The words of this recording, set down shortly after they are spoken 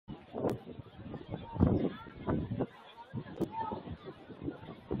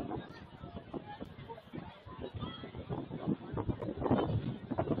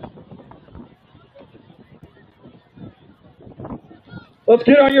Let's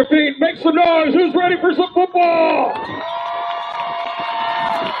get on your feet. Make some noise. Who's ready for some football?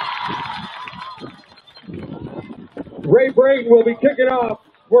 Ray Braden will be kicking off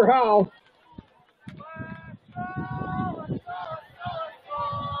for Howell.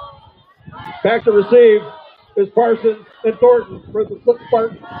 Back to receive is Parsons and Thornton for the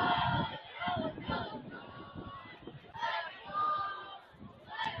Spartans.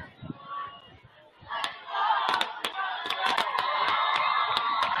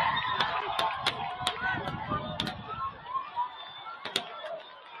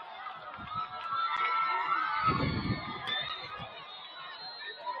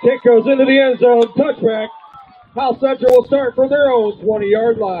 Kick goes into the end zone. Touchback. Howell Central will start from their own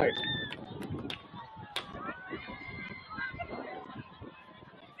 20-yard line.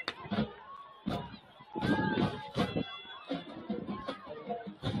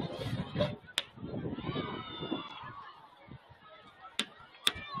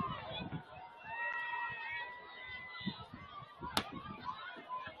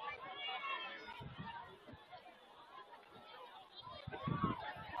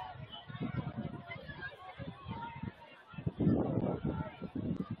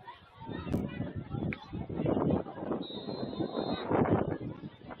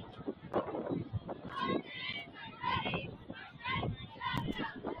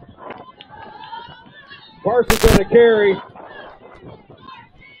 Varsity going to carry.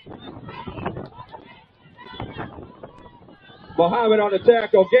 Muhammad on the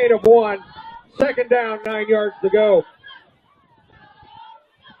tackle. Gain of 1. Second down, 9 yards to go.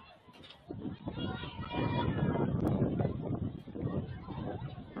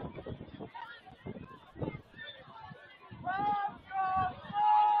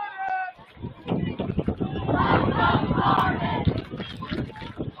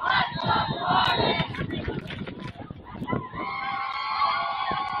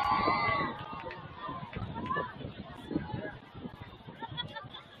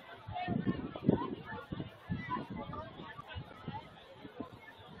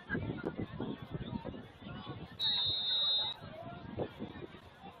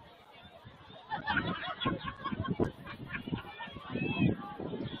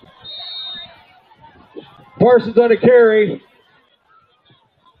 Parsons on a carry.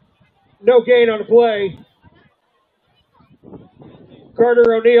 No gain on the play.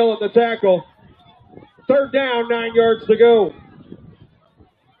 Carter O'Neill on the tackle. Third down, 9 yards to go.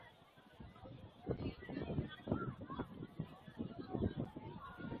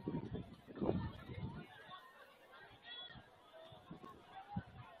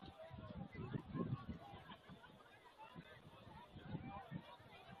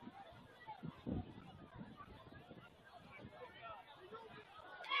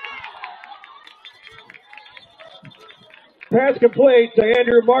 Pass complete to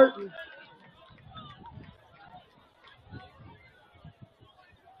Andrew Martin.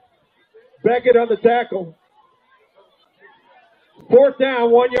 Beckett on the tackle. Fourth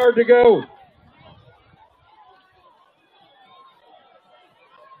down, 1 yard to go.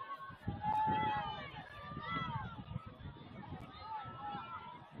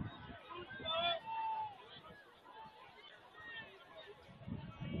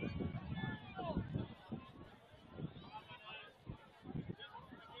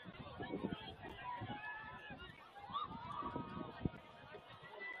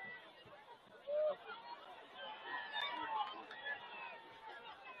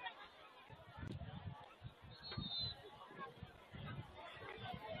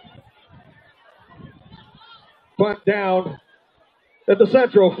 Punt down at the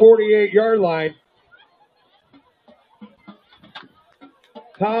Central 48-yard line.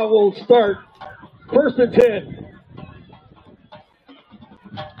 Howell will start first and 10.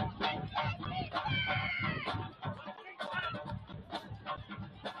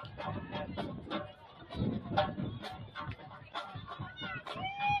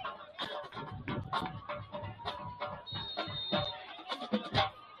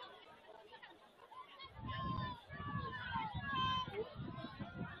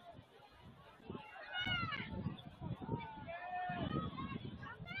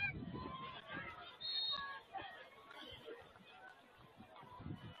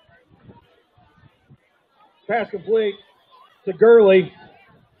 Pass complete to Gurley.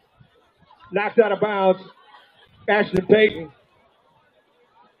 Knocked out of bounds. Ashton Payton.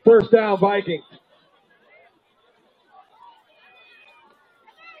 First down, Vikings.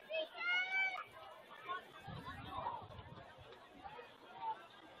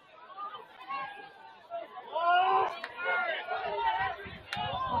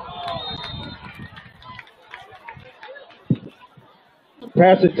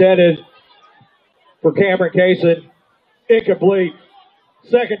 Pass intended for Cameron Kaysen. Incomplete.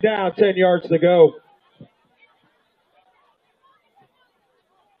 Second down, 10 yards to go.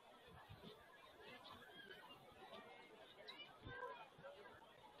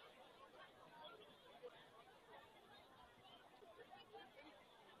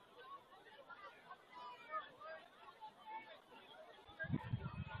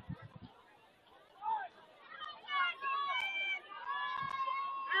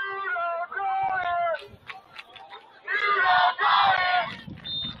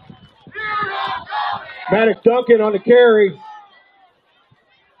 Maddox Duncan on the carry.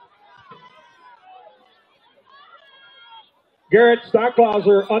 Garrett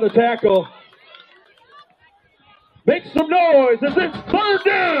Stocklauser on the tackle. Make some noise as it's third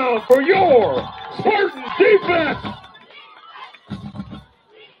down for your Spartan defense.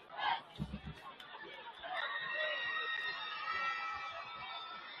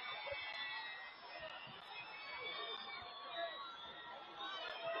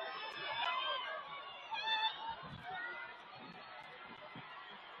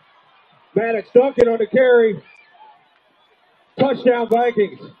 Maddox Duncan on the carry. Touchdown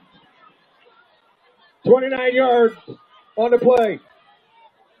Vikings. 29 yards on the play.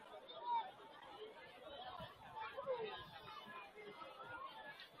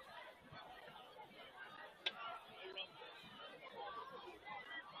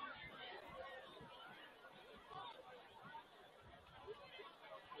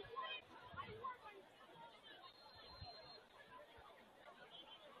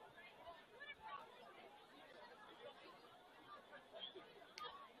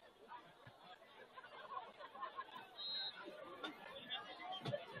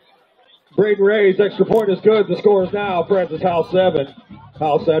 Braden Ray's extra point is good. The score is now Francis Howell 7,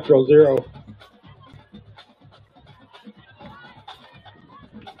 Howell Central 0.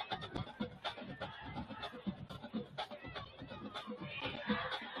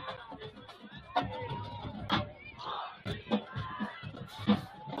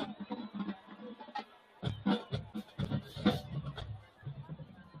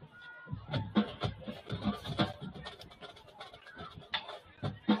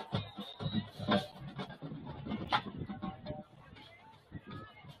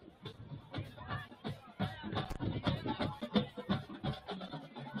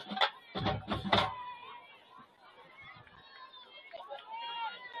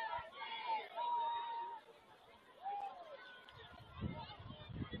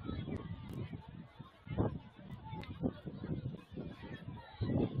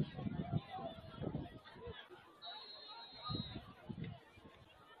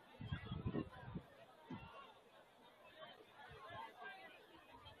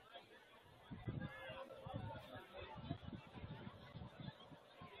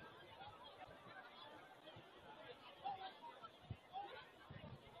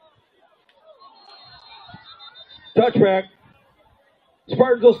 Touchback.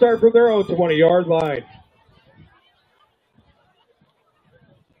 Spartans will start from their own 20-yard line.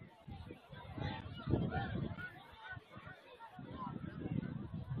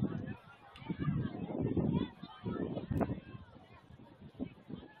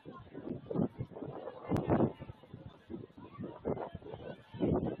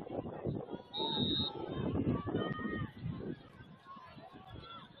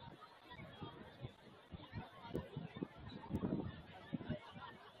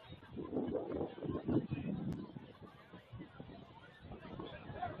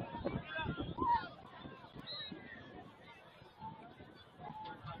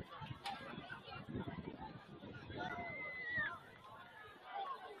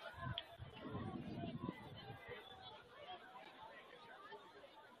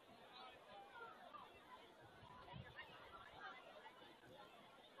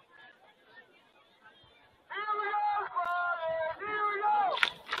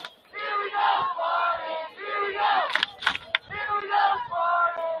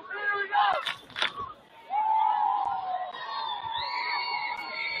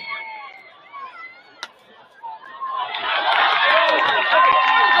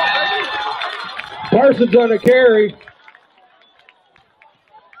 Parsons on the carry.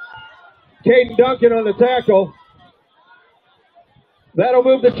 Caden Duncan on the tackle. That'll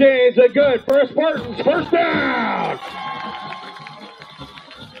move the chains and good for Spartans. First down.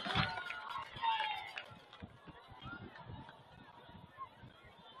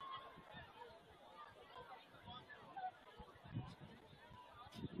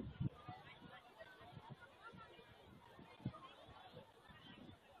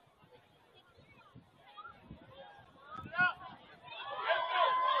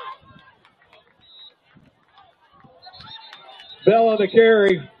 Bell on the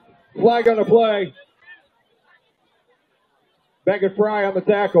carry. Flag on the play. Megan Fry on the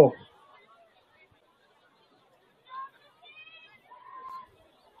tackle.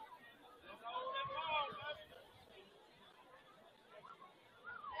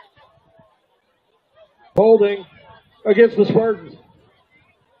 Holding against the Spartans.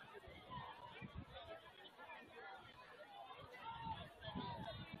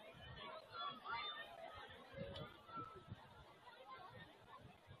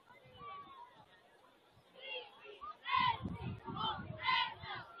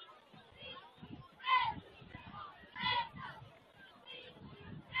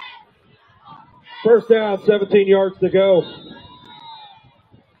 First down, 17 yards to go.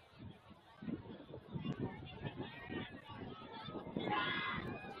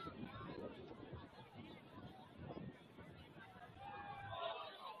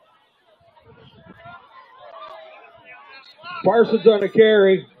 Parsons on the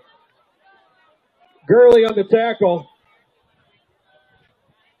carry. Gurley on the tackle.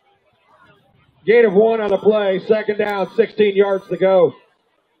 Gain of 1 on the play. Second down, 16 yards to go.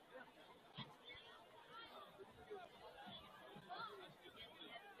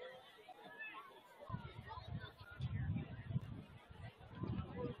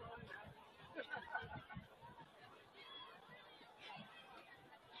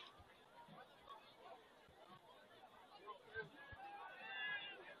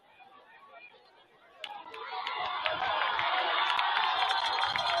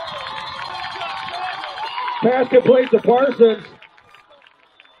 Pass complete to Parsons.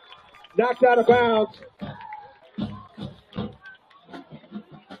 Knocked out of bounds.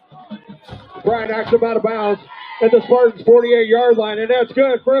 Brian knocks him out of bounds at the Spartans' 48-yard line, and that's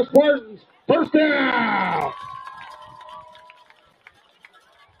good for the Spartans. First down.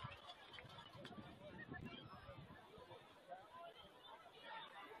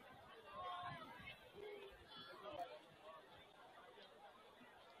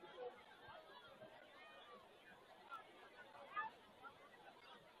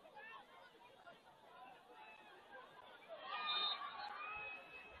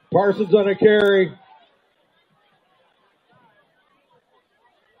 Parsons on a carry.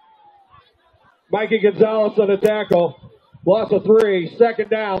 Mikey Gonzalez on a tackle. Loss of 3. Second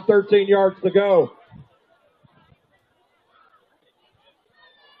down, 13 yards to go.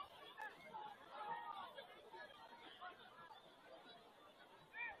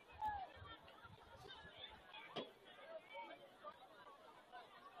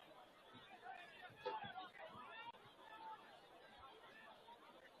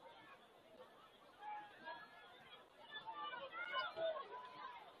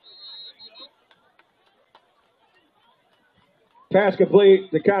 Pass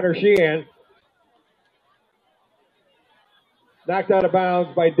complete to Connor Sheehan. Knocked out of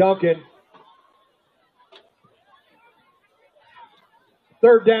bounds by Duncan.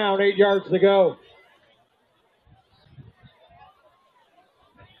 Third down, 8 yards to go.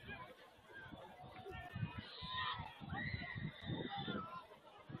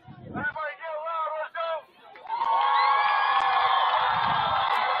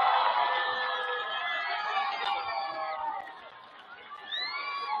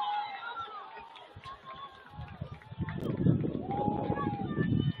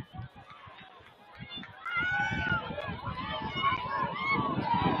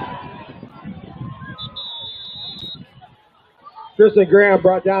 Tristan Graham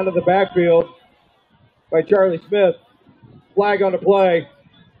brought down to the backfield by Charlie Smith. Flag on the play.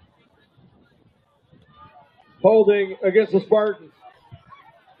 Holding against the Spartans.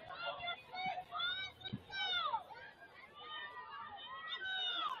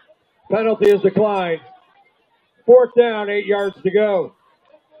 Penalty is declined. Fourth down, 8 yards to go.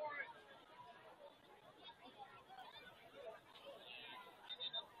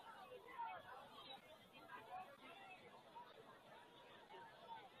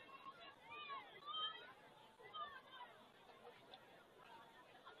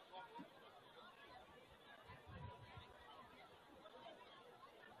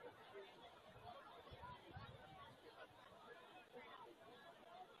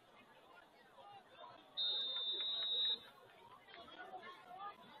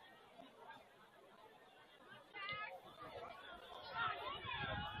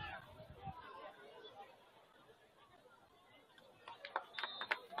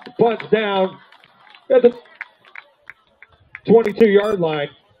 Punts down at the 22-yard line.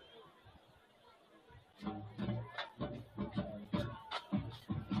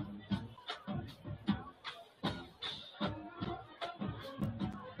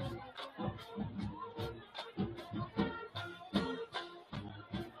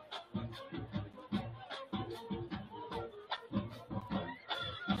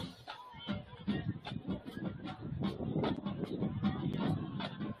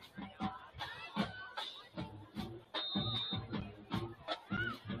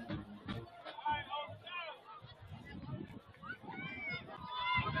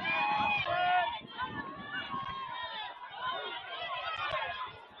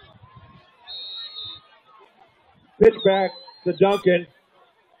 Pitch back to Duncan.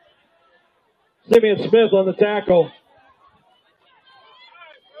 Simeon Smith on the tackle.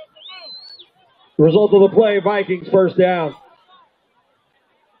 Result of the play, Vikings first down.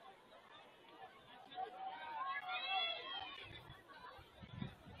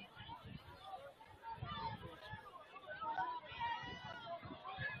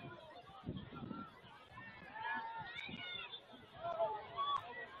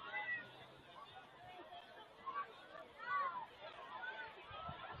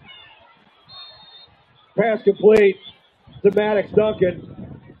 Pass complete to Maddox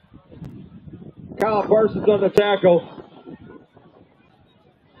Duncan. Kyle Parsons on the tackle.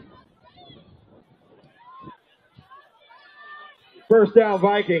 First down,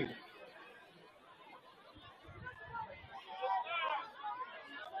 Vikings.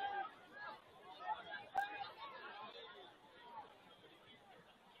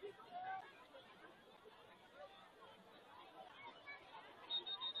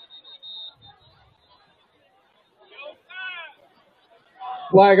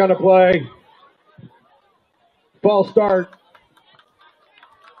 Flag on the play. False start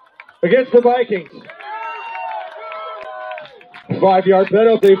against the Vikings. 5-yard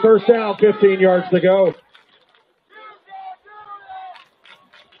penalty, first down, 15 yards to go.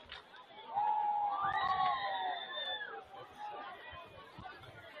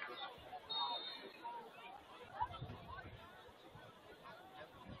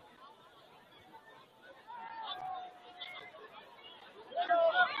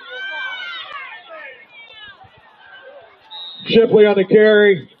 Shipley on the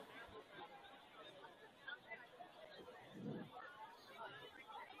carry.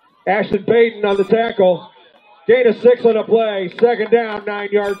 Ashton Payton on the tackle. Gain of 6 on the play. Second down, 9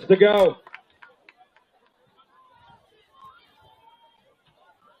 yards to go.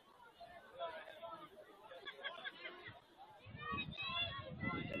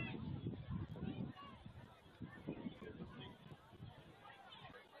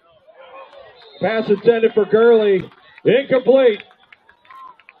 Pass intended for Gurley. Incomplete.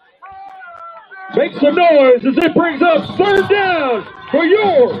 Make some noise as it brings up third down for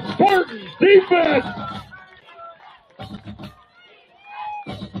your Spartans defense.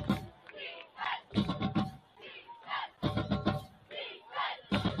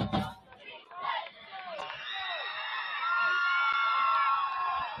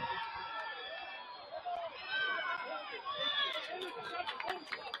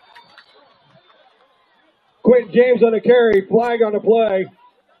 Quentin James on the carry. Flag on the play.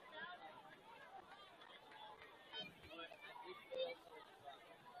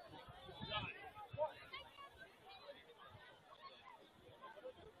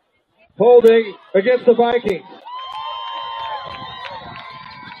 Holding against the Vikings.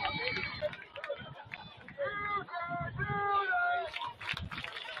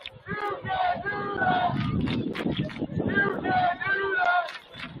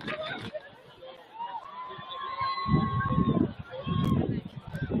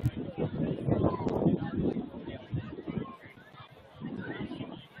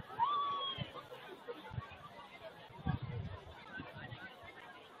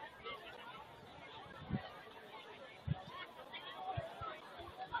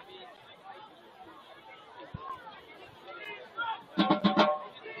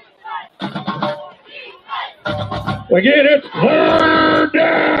 Again, it's third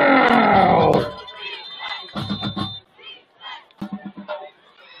down.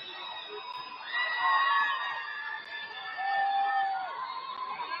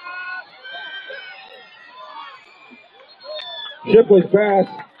 Shipley's pass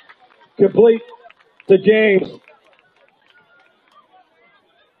complete to James.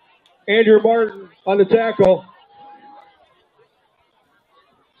 Andrew Martin on the tackle.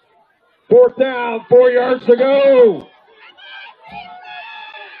 Fourth down, 4 yards to go.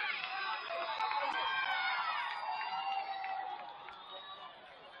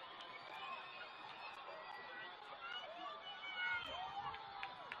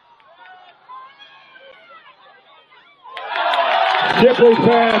 Shipley's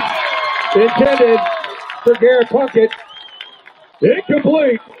pass intended for Garrett Puckett.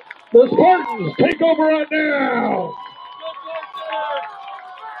 Incomplete. The Spartans take over right now.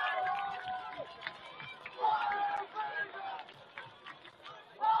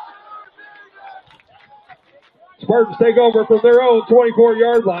 Spartans take over from their own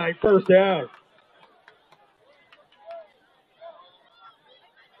 24-yard line. First down.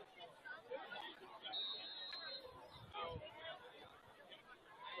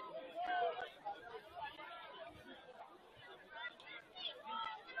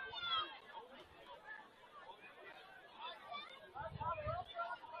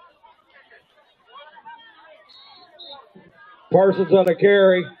 Parsons on the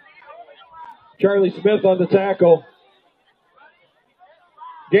carry. Charlie Smith on the tackle.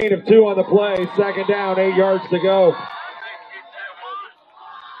 Gain of 2 on the play. Second down, 8 yards to go.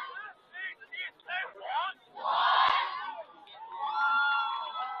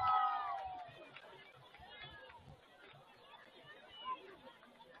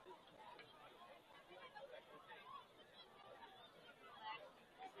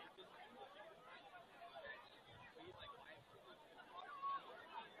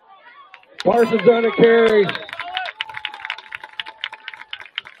 Parsons on the carry.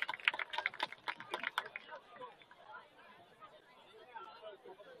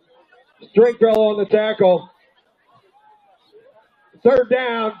 Stringfellow on the tackle. Third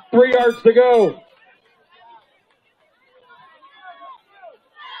down, 3 yards to go.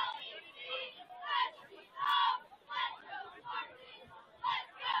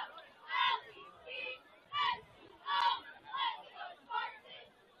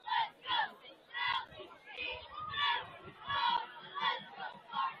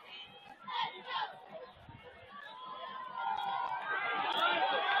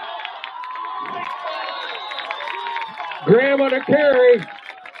 Graham on a carry.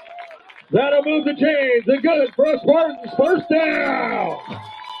 That'll move the chains. And good for us Spartans. First down.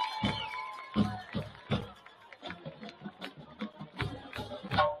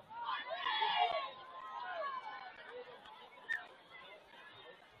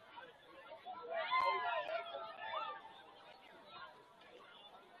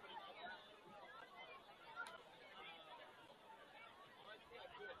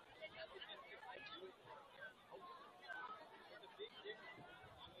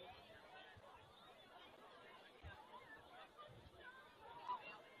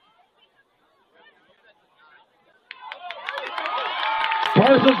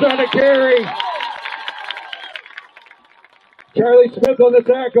 Parsons on a carry. Charlie Smith on the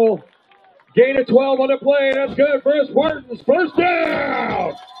tackle. Gain of 12 on the play. That's good for us Spartans. First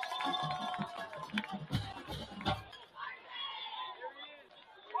down.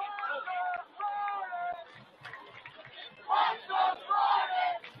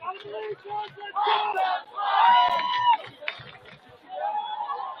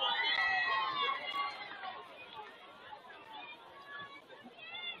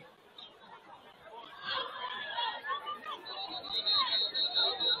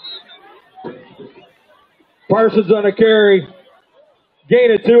 Parsons on a carry.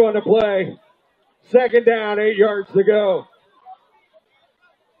 Gain of 2 on the play. Second down, 8 yards to go.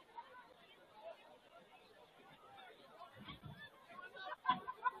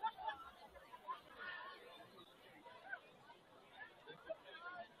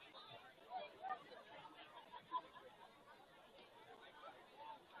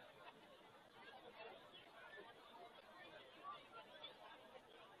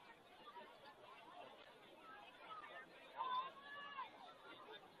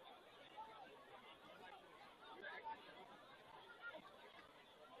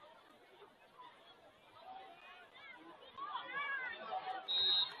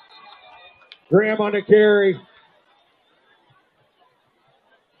 Graham on the carry.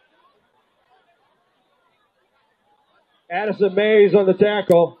 Addison Mays on the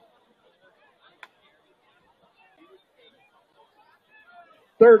tackle.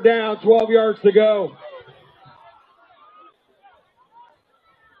 Third down, 12 yards to go.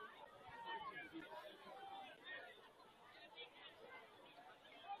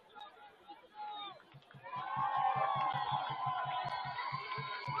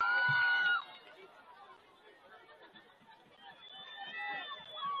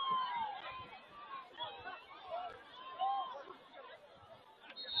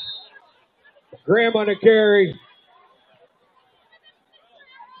 Graham on the carry.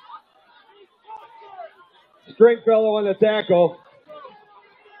 Stringfellow on the tackle.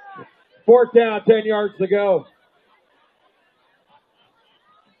 Fourth down, 10 yards to go.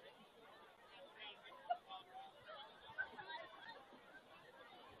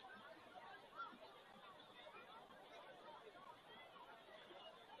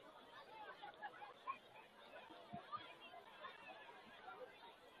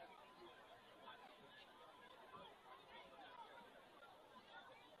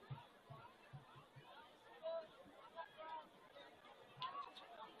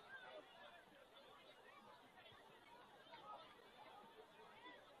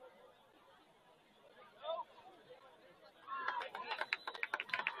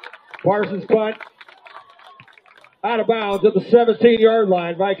 Parsons punt. Out of bounds at the 17-yard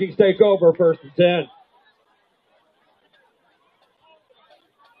line. Vikings take over, 1st and 10.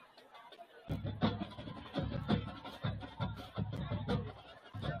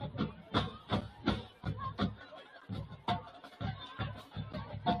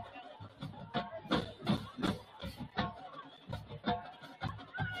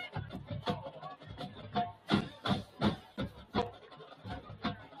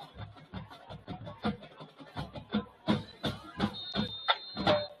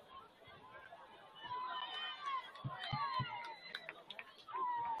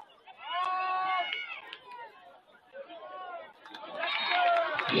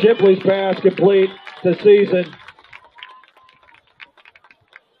 Shipley's pass complete to Season.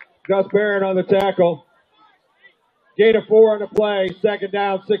 Gus Barron on the tackle. Gain of 4 on the play. Second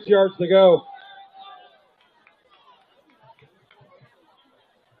down, 6 yards to go.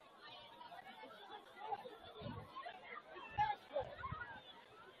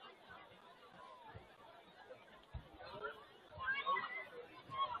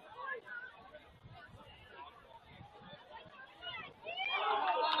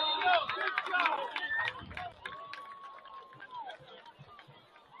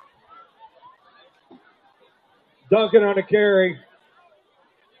 Duncan on the carry.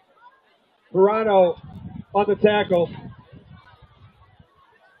 Verano on the tackle.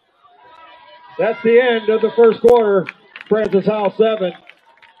 That's the end of the first quarter. Francis Howell 7,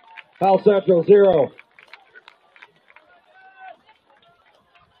 Howell Central 0.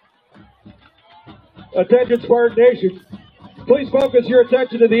 Attention Spartan Nation. Please focus your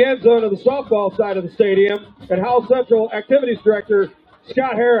attention to the end zone of the softball side of the stadium and Howell Central Activities Director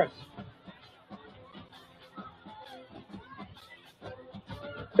Scott Harris.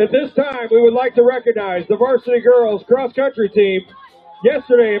 At this time, we would like to recognize the Varsity Girls cross-country team.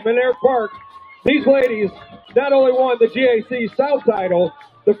 Yesterday in Minerva Park, these ladies not only won the GAC South title,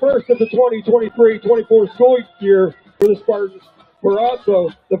 the first of the 2023-24 school year for the Spartans, but also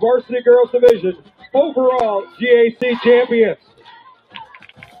the Varsity Girls Division overall GAC champions.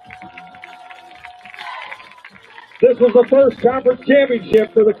 This was the first conference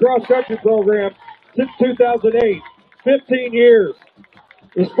championship for the cross-country program since 2008, 15 years.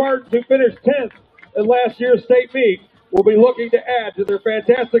 The Spartans, who finished 10th in last year's state meet, will be looking to add to their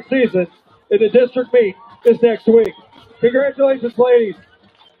fantastic season in the district meet this next week. Congratulations, ladies.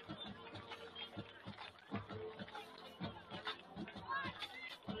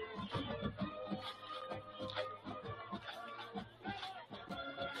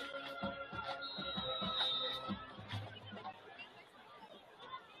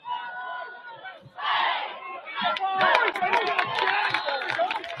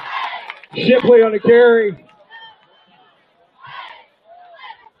 Shipley on the carry.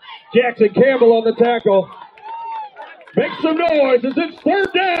 Jackson Campbell on the tackle. Make some noise as it's third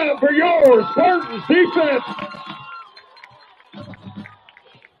down for your Spartans defense.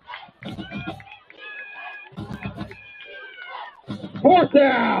 Fourth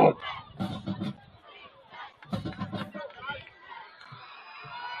down.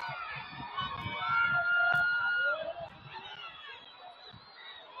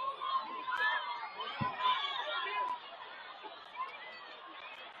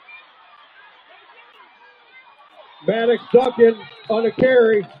 Maddox Duncan on the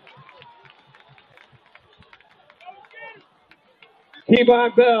carry.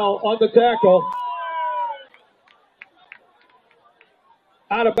 Kevon Bell on the tackle.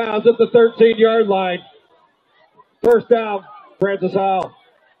 Out of bounds at the 13-yard line. First down, Francis Howell.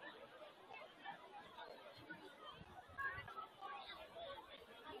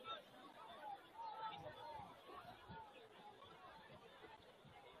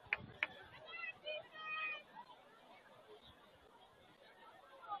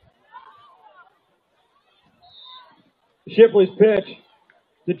 Shipley's pitch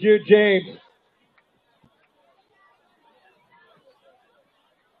to Jude James.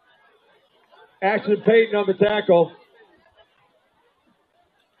 Ashton Payton on the tackle.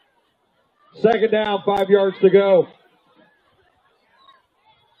 Second down, 5 yards to go.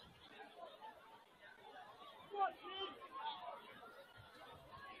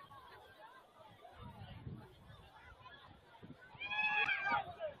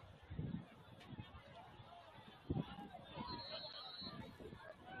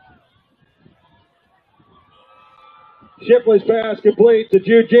 Shipley's pass complete to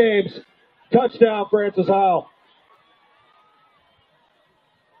Jude James. Touchdown, Francis Howell.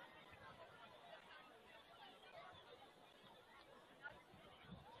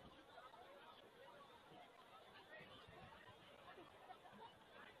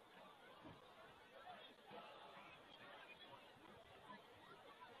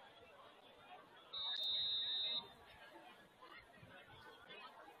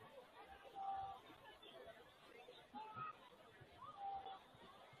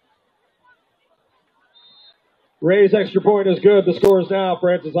 Ray's extra point is good. The score is now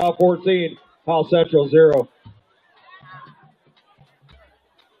Francis Howell 14, Howell Central 0.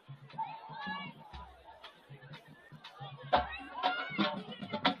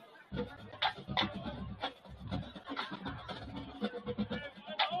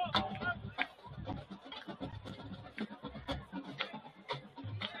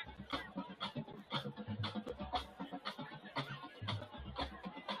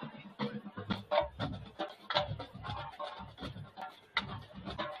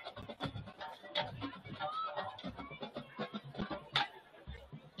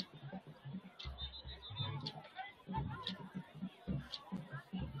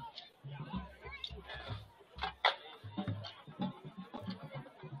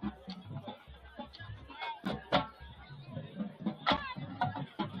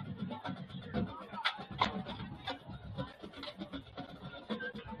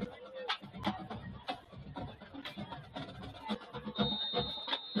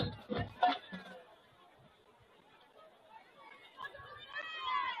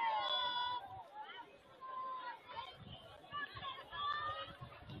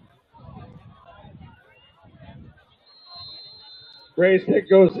 Ray's kick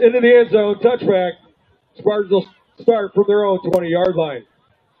goes into the end zone, touchback. Spartans will start from their own 20-yard line.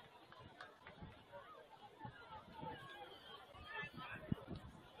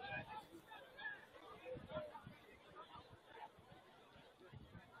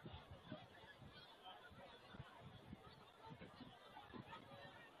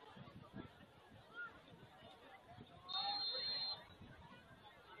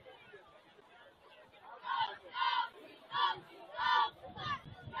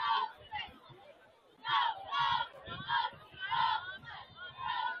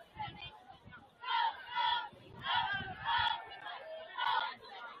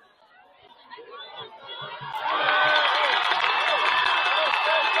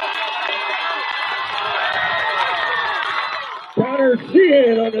 Connor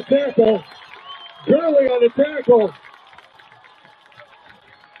Sheehan on the tackle. Gurley on the tackle.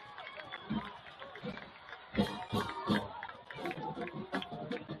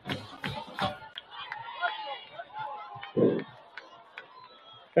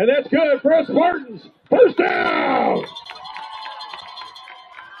 And that's good for us Spartans. First down!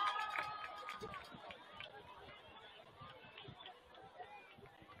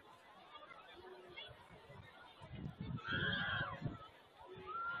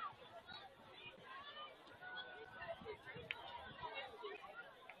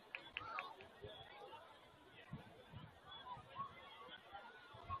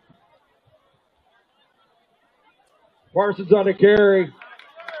 Parsons on the carry.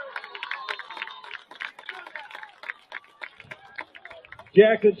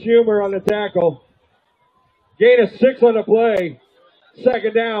 Jackson Schumer on the tackle. Gain of 6 on the play.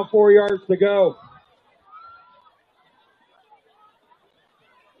 Second down, 4 yards to go.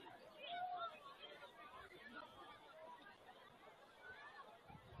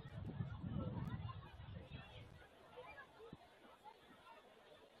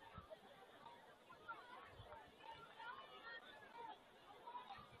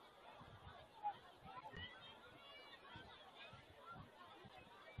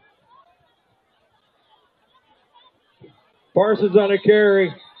 Parsons on a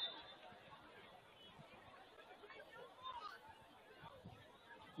carry.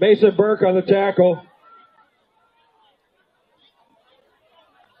 Mason Burke on the tackle.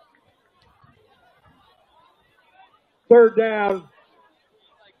 Third down,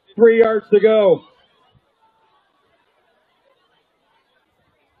 3 yards to go.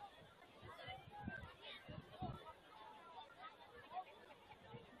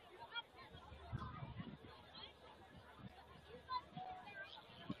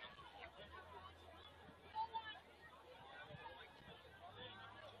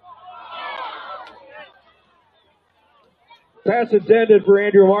 Pass intended for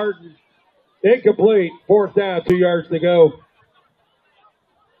Andrew Martin. Incomplete. Fourth down, 2 yards to go.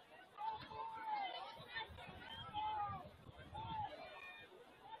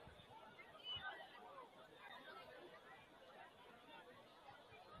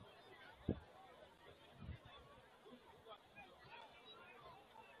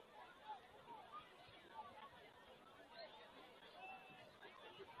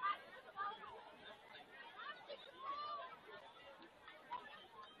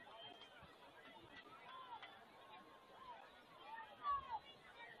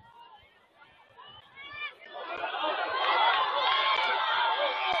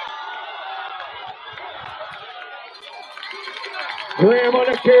 Graham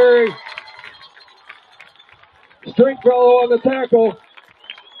on the carry. Stringfellow on the tackle.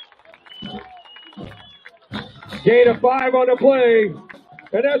 Gain of 5 on the play.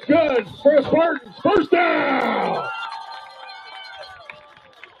 And that's good for the Spartans. First down!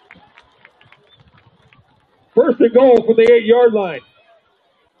 First and goal from the 8-yard line.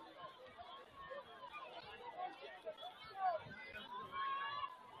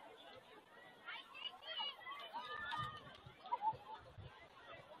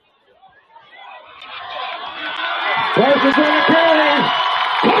 Parsons on the carry.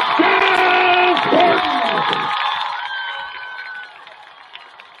 Touchdown, Spartans!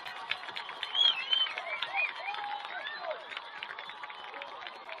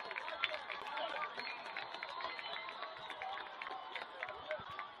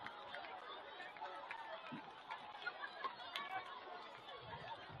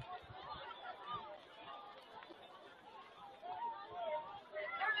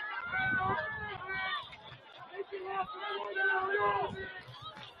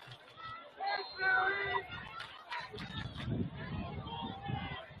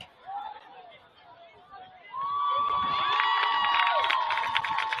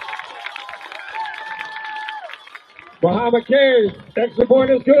 Muhammad K, extra point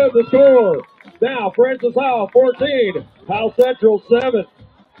is good, the score. Now, Francis Howell, 14. Howell Central, 7.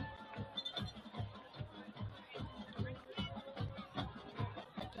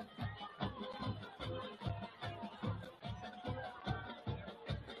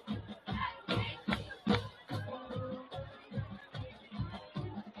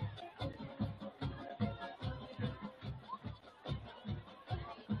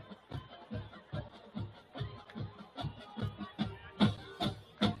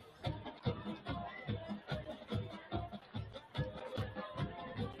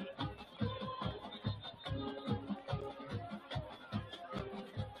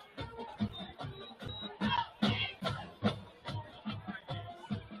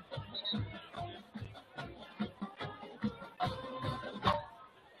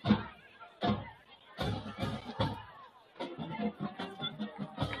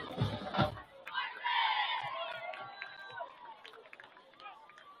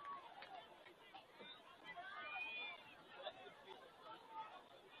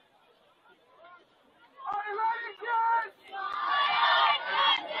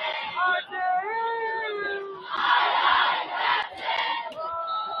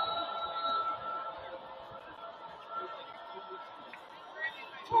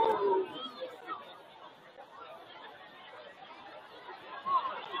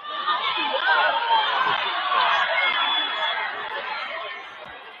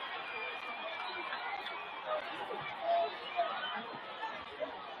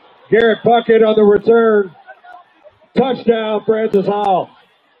 Garrett Puckett on the return. Touchdown, Francis Howell.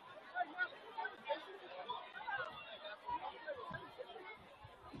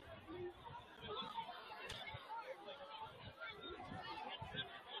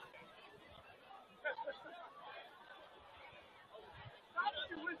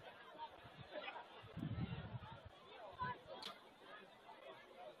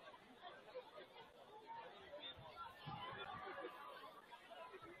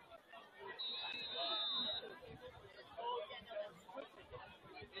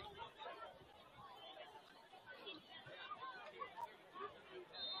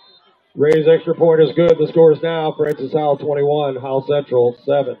 Ray's extra point is good. The score is now Francis Howell 21, Howell Central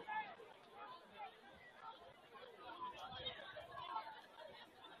 7.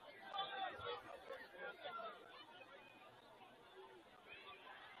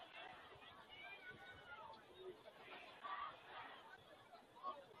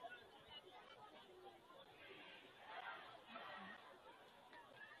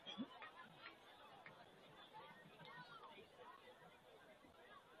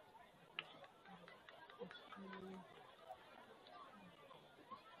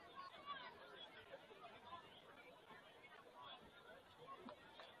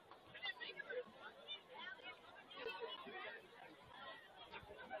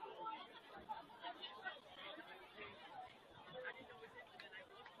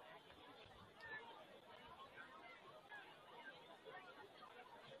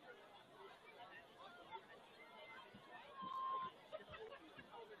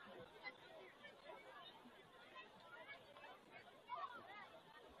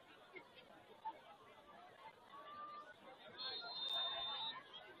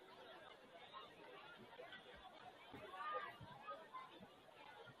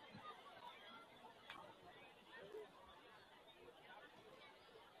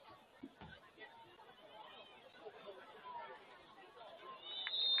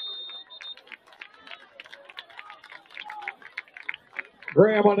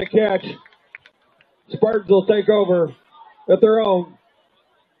 Graham on the catch. Spartans will take over at their own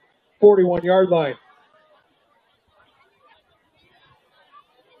 41-yard line.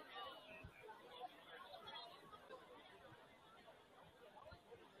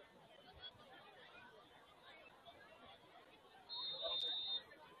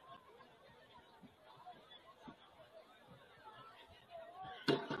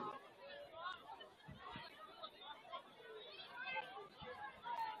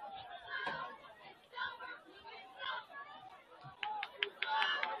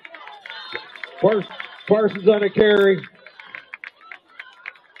 Parsons on the carry.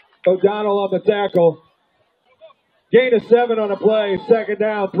 O'Donnell on the tackle. Gain of 7 on the play. Second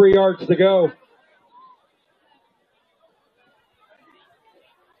down, 3 yards to go.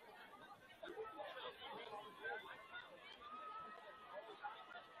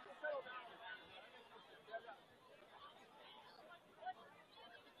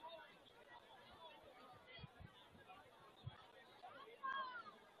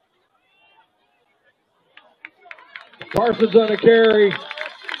 Parsons on the carry.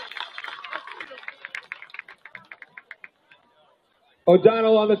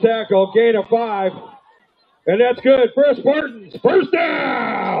 O'Donnell on the tackle, gain of 5. And that's good for the Spartans. First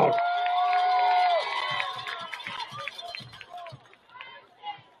down!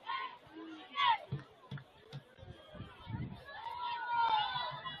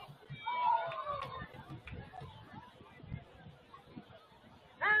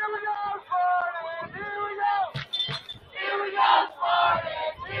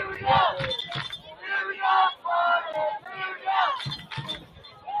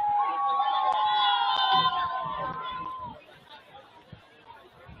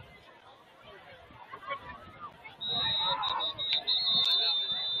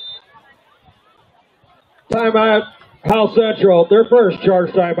 Timeout, Howell Central, their first charge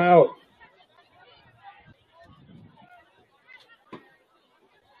timeout.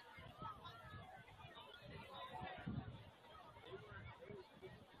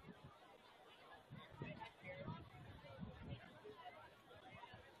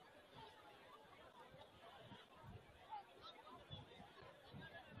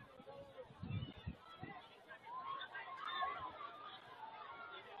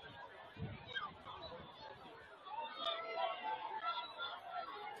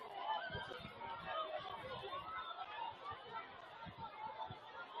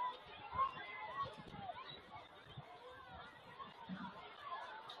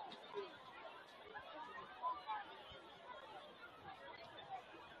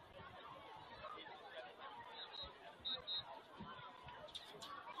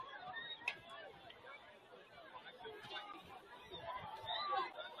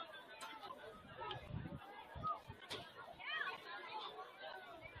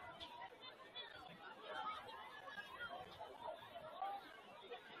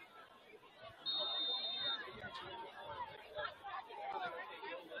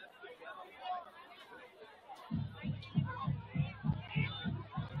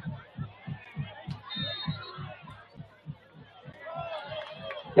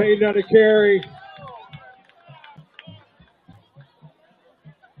 Payton on the carry.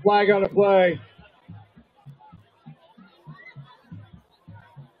 Flag on the play.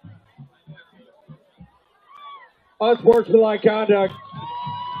 Unsportsmanlike conduct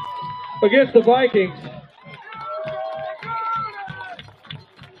against the Vikings.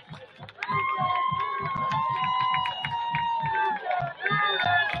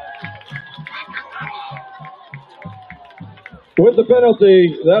 With the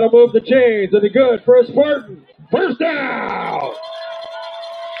penalty, that'll move the chains and the good for a Spartan. First down!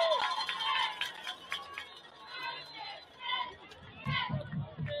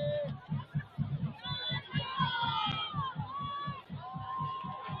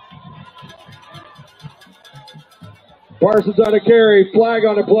 Parsons on the carry, flag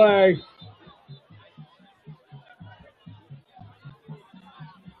on the play.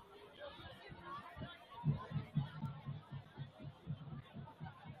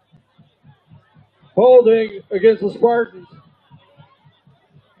 Holding against the Spartans.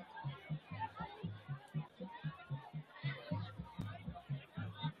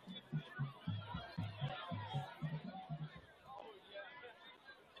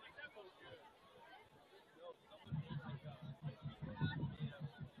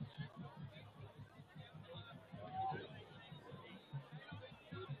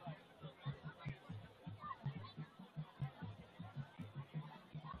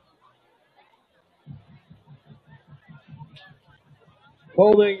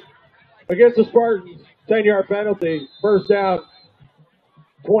 Holding against the Spartans. 10-yard penalty. First down.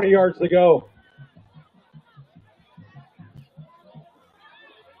 20 yards to go.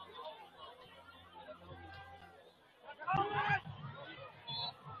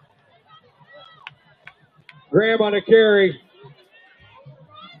 Graham on the carry.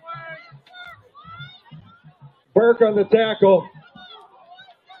 Burke on the tackle.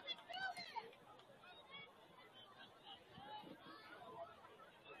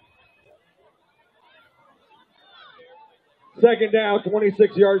 Second down,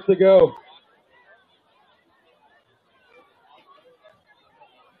 26 yards to go.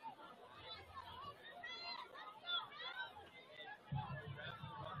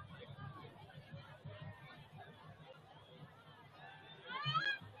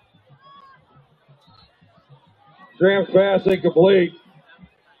 Graham's pass incomplete.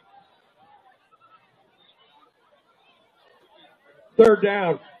 Third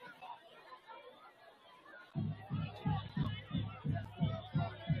down.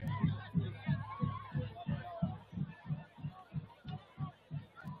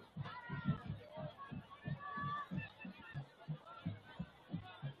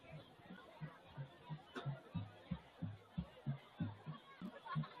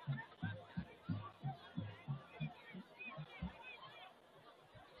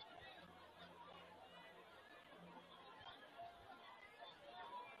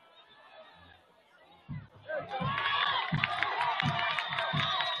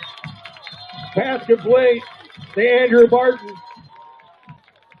 Pass complete to Andrew Martin.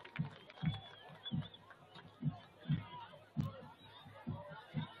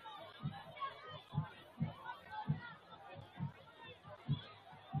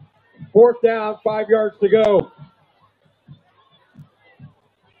 Fourth down, 5 yards to go.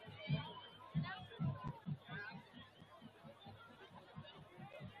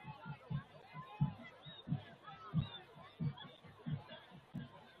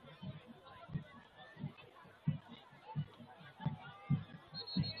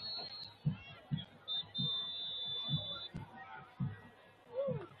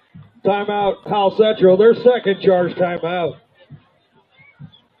 Timeout, Howell Central. Their second charge timeout.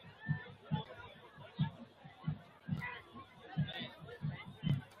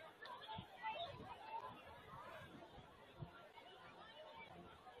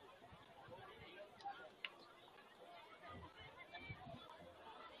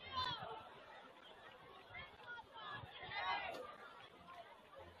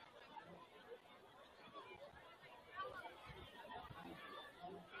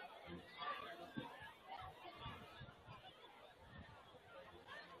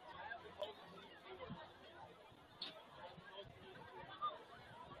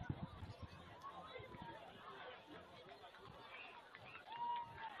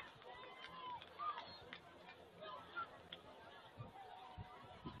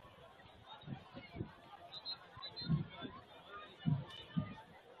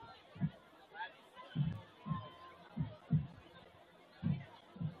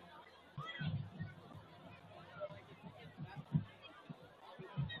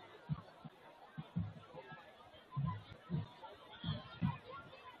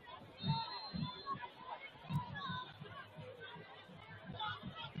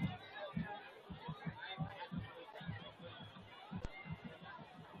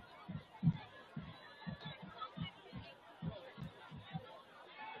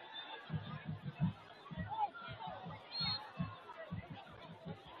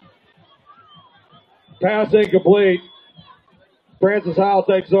 Pass incomplete. Francis Howell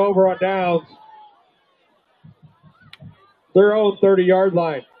takes over on downs. Their own 30-yard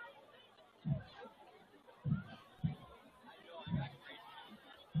line.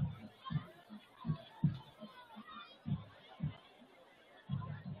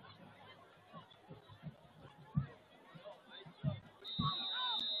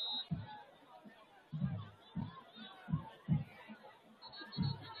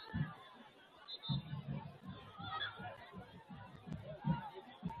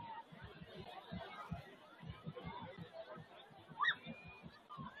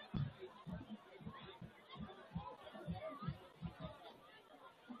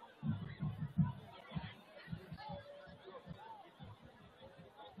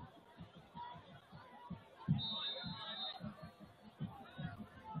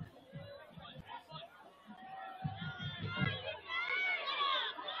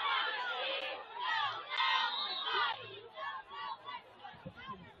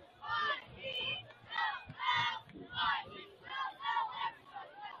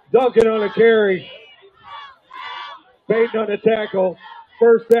 Duncan on a carry. Payton on the tackle.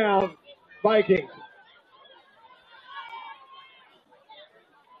 First down, Vikings.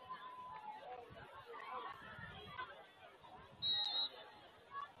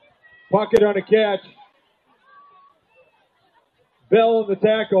 Puckett on a catch. Bell on the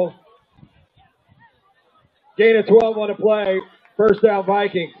tackle. Gain of 12 on a play. First down,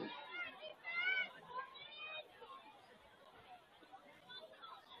 Vikings.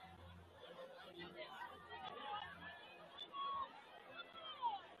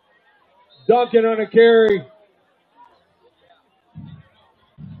 Duncan on a carry.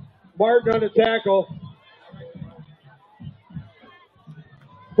 Martin on the tackle.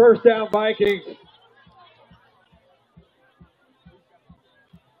 First down, Vikings.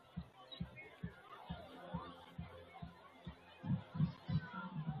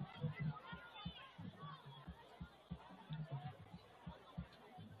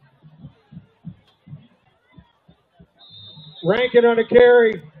 Rankin on a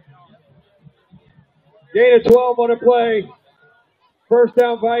carry. Gain of 12 on a play. First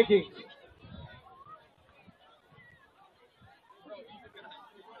down, Vikings.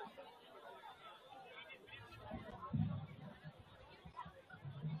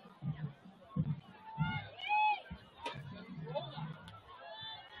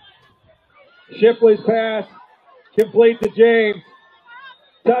 Shipley's pass complete to James.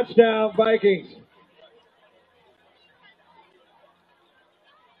 Touchdown, Vikings.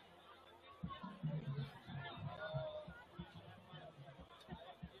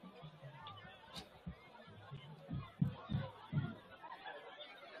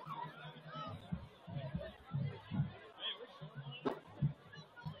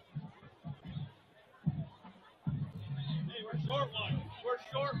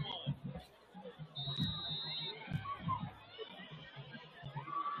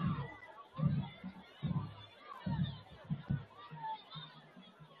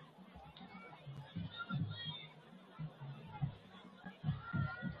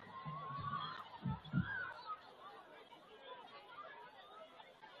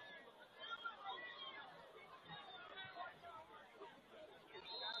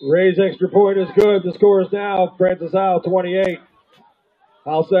 Ray's extra point is good. The score is now Francis Howell 28,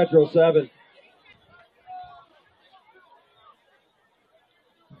 Howell Central 7.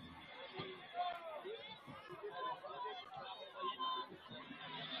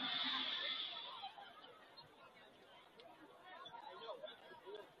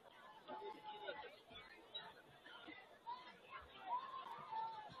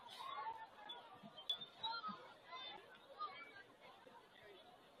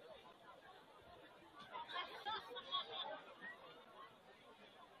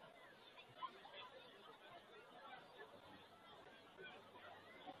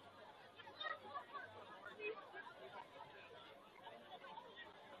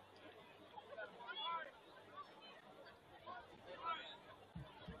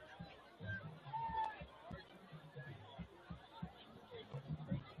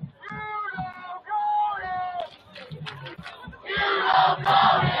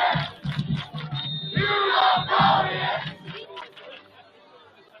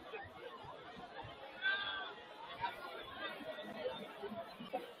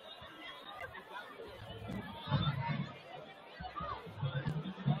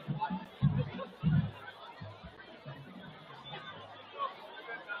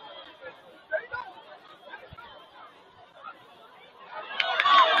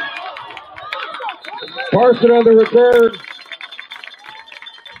 Parson on the return.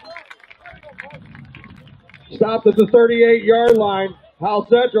 Stopped at the 38-yard line. Howell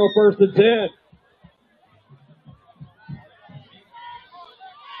Central 1st and 10.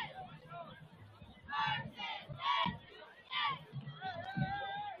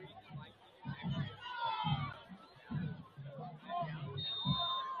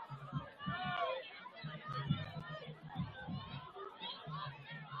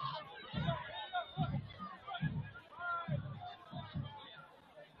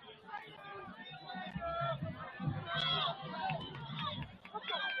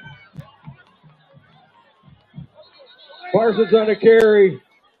 Parsons on the carry.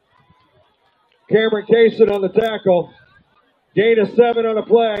 Cameron Kaysen on the tackle. Gain of 7 on the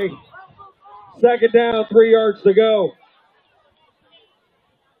play. 2nd down, 3 yards to go.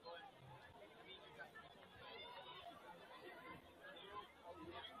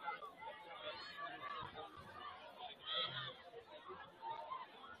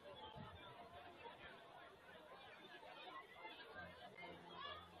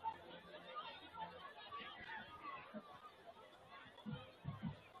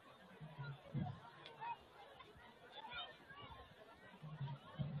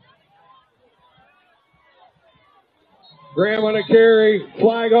 Graham on a carry,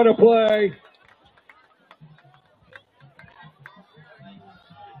 flag on a play.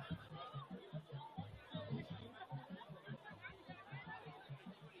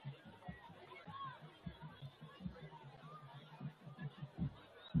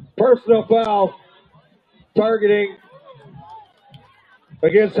 Personal foul, targeting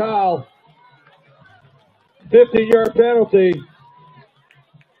against Howell. 15-yard penalty.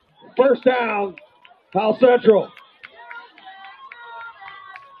 1st down, Howell Central.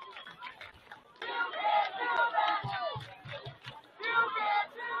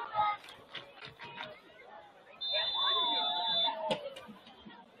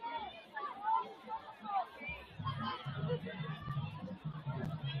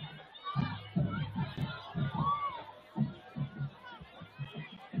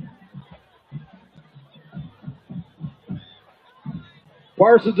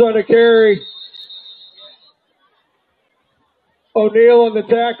 Parsons on the carry. O'Neal on the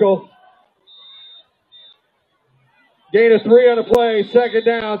tackle. Gain of 3 on the play. 2nd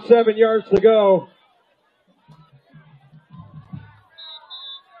down, 7 yards to go.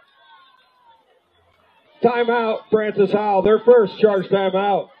 Timeout, Francis Howell. Their first charge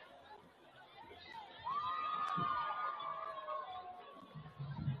timeout.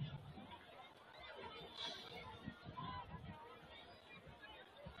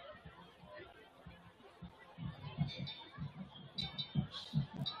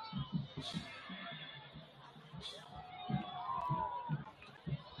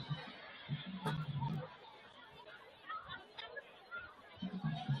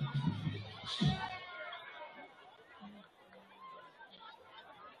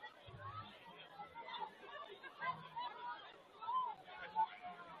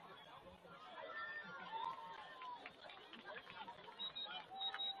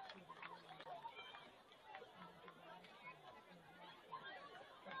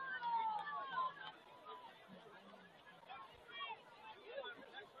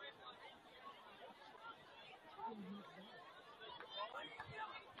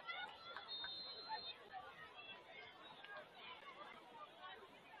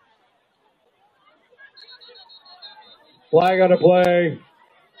 Flag on the play.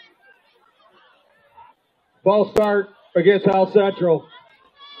 Ball start against Howell Central.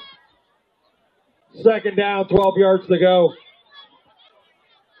 Second down, 12 yards to go.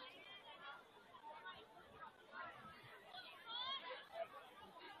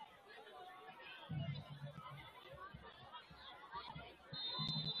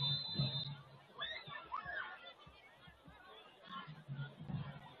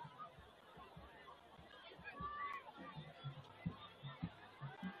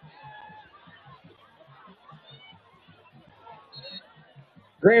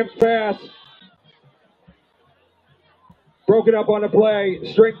 Graham's pass. Broken up on the play.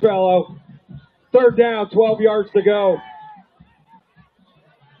 Stringfellow. Third down, 12 yards to go.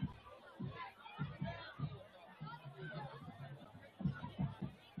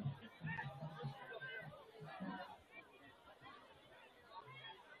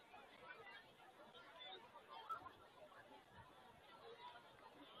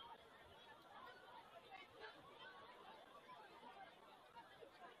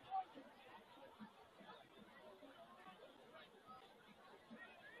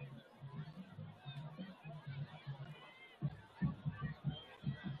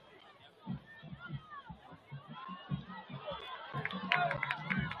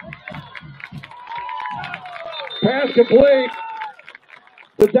 Pass complete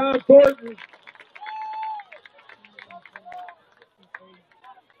to Don Thornton.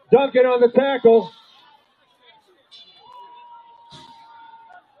 Duncan on the tackle.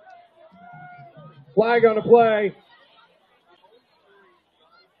 Flag on the play.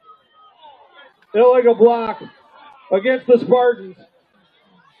 Illegal block against the Spartans.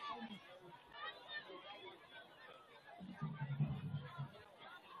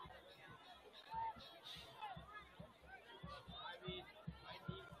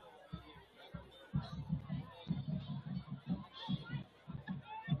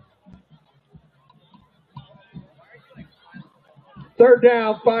 Third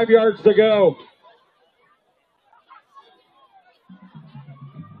down, 5 yards to go.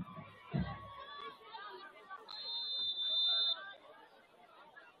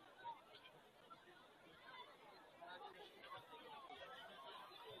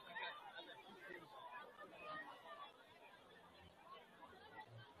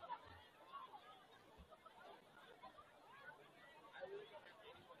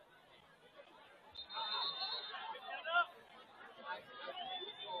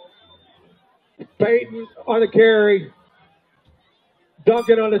 Peyton on the carry.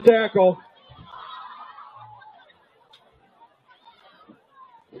 Duncan on the tackle.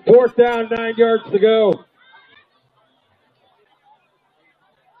 Fourth down, 9 yards to go.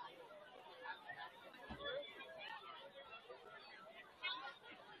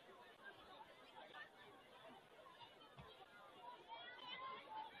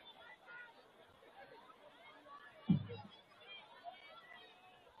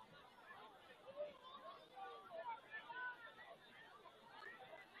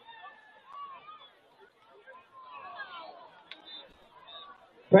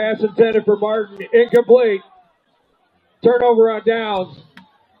 Pass intended for Martin, incomplete. Turnover on downs.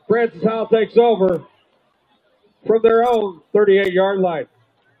 Francis Howell takes over from their own 38-yard line.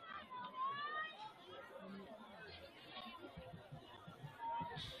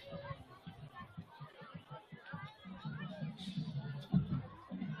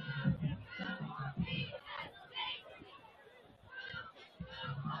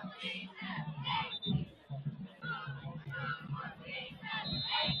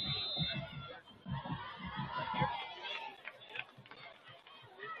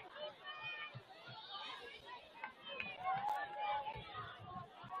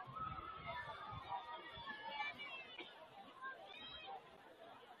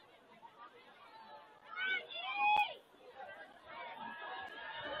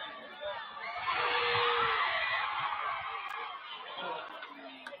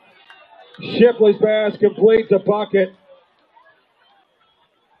 Shipley's pass complete to Puckett.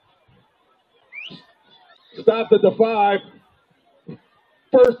 Stopped at the 5.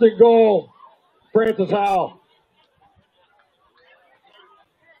 First and goal, Francis Howell.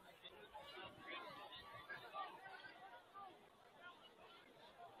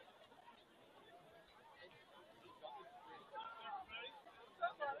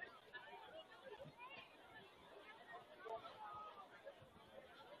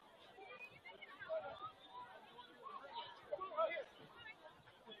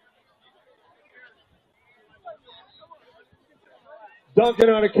 Duncan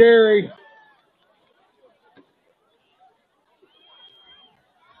on a carry.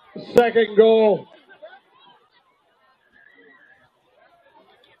 Second goal.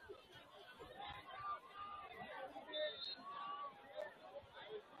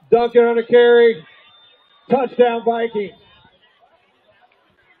 Duncan on a carry. Touchdown, Vikings.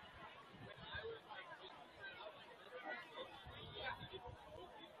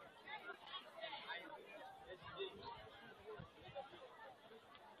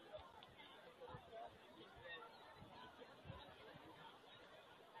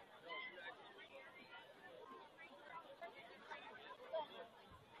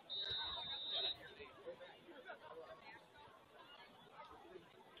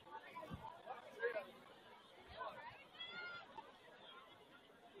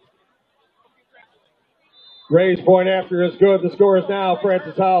 Ray's point after is good. The score is now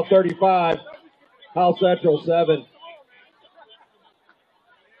Francis Howell 35, Howell Central 7.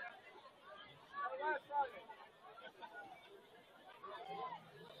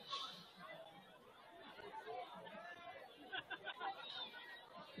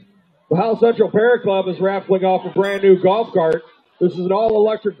 The Howell Central Parrot Club is raffling off a brand new golf cart. This is an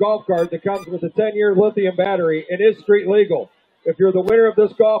all-electric golf cart that comes with a 10-year lithium battery and is street legal. If you're the winner of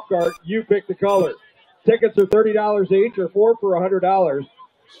this golf cart, you pick the color. Tickets are $30 each or 4 for $100.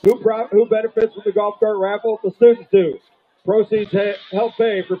 Who benefits from the golf cart raffle? The students do. Proceeds help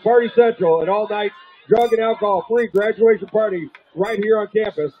pay for Party Central, an all-night drug and alcohol-free graduation party right here on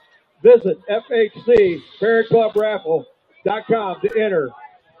campus. Visit FHCParrotClubRaffle.com to enter.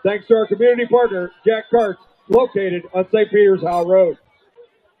 Thanks to our community partner, Jack Karts, located on St. Peter's Howell Road.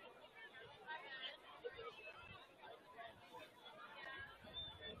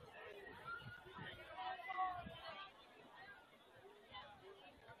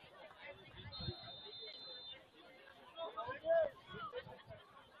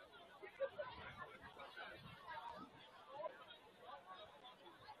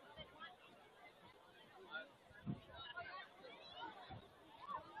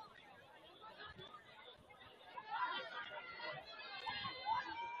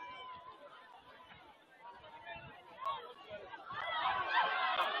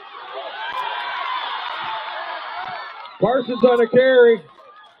 Parsons on a carry,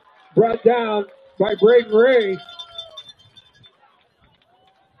 brought down by Braden Ray.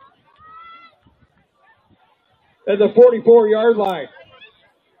 At the 44-yard line.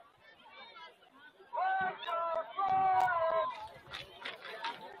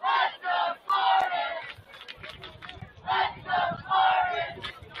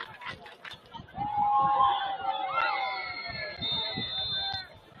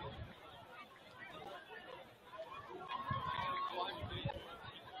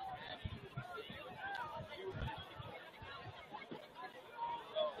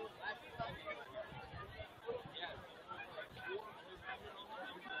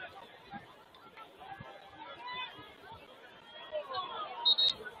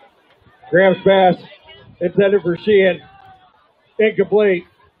 Graham's pass intended for Sheehan. Incomplete.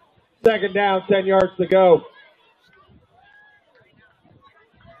 Second down, 10 yards to go.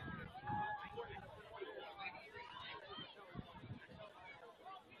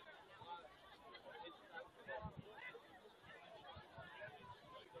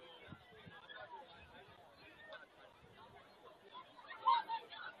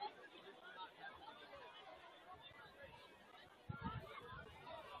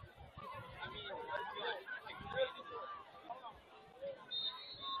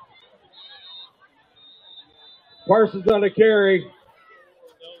 Parsons on a carry.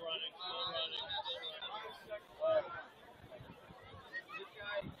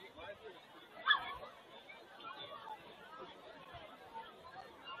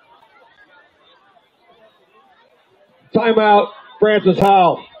 Timeout, Francis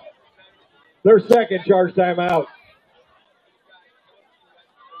Howell. Their second charge timeout.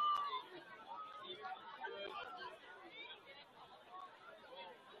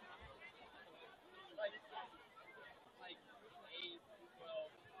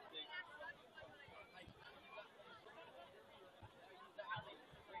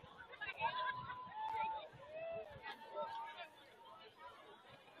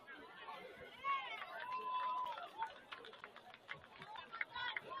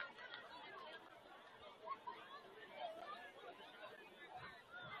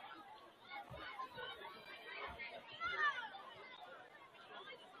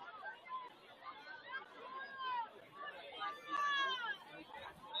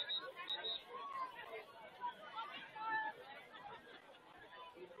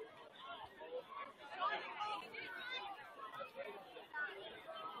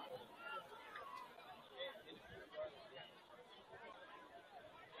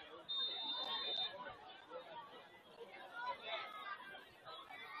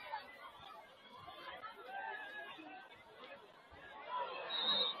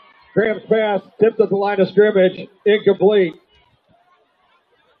 Graham's pass tipped at the line of scrimmage, incomplete.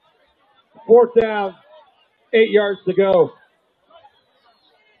 4th down, 8 yards to go.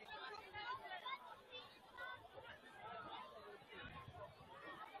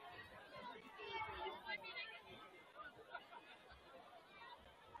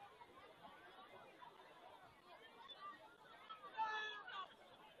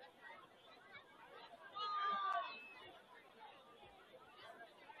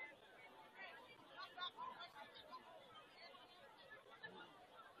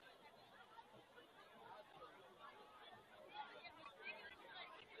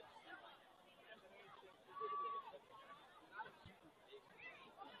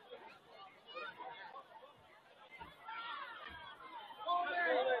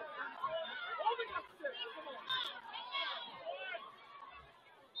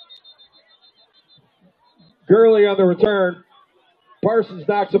 Gurley on the return. Parsons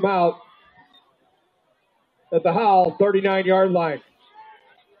knocks him out at the Howell 39-yard line.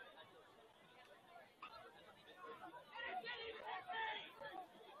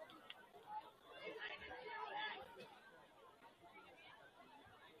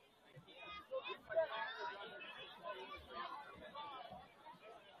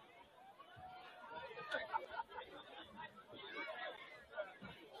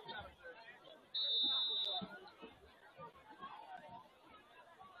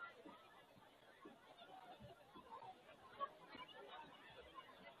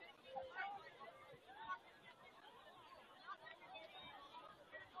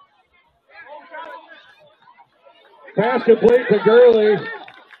 Pass complete to Gurley.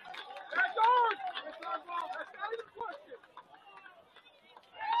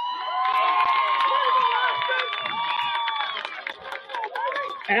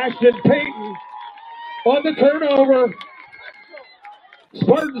 Ashton Payton on the turnover.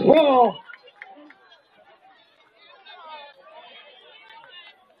 Spartans ball.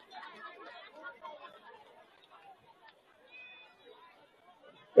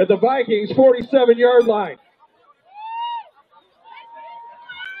 At the Vikings 47-yard line.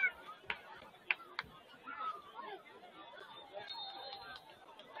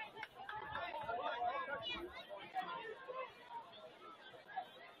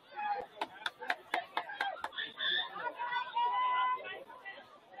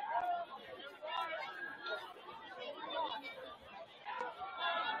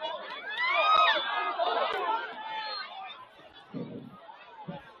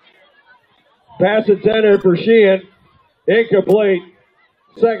 Pass intended for Sheehan. Incomplete.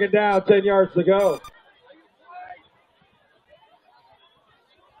 2nd down, 10 yards to go.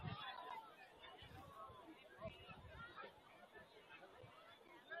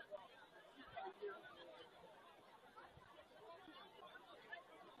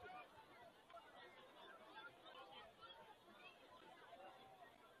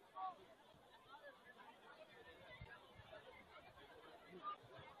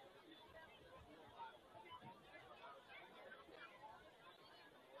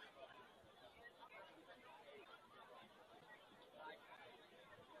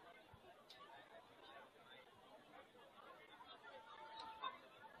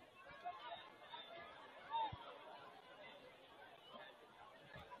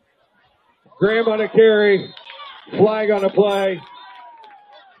 Graham on a carry. Flag on a play.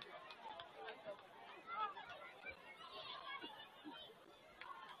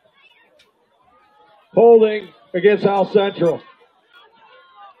 Holding against Howell Central.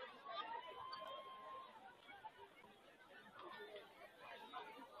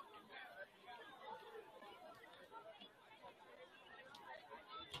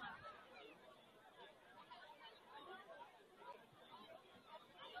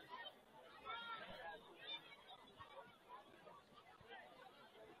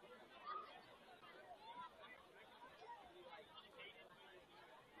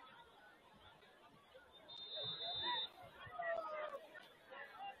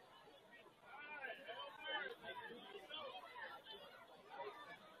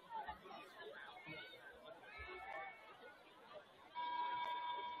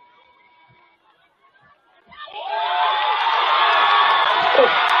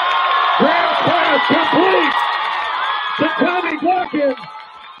 Graham pass complete to Tommy Dawkins.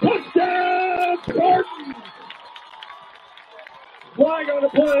 Touchdown, Spartans! Flag on the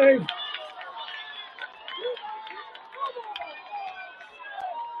play.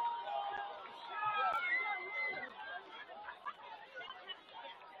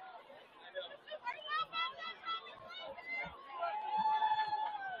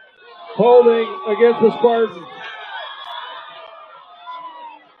 Holding against the Spartans.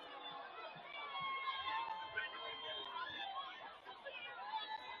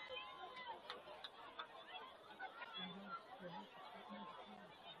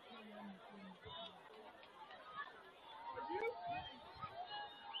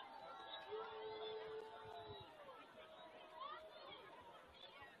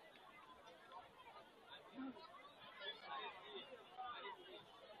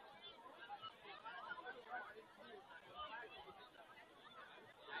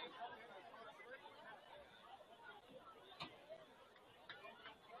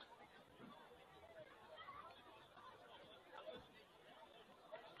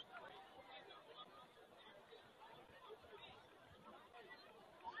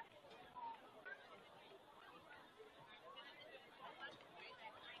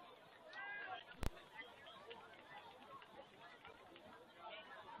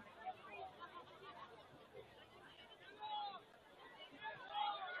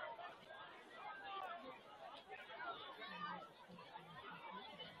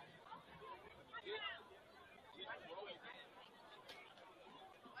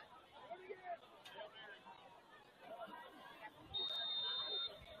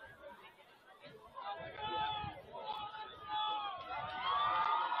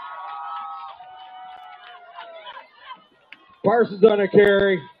 Parsons on a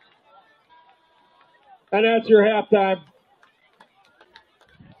carry. And that's your halftime.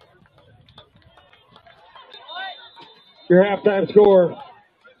 Your halftime score.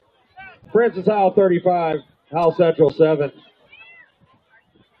 Francis Howell 35, Howell Central 7.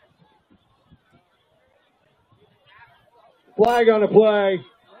 Flag on the play.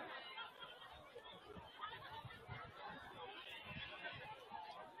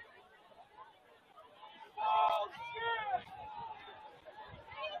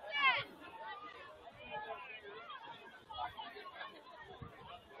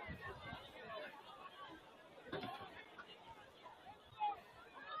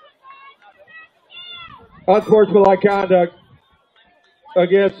 Unsportsmanlike conduct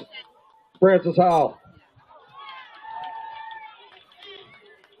against Francis Howell.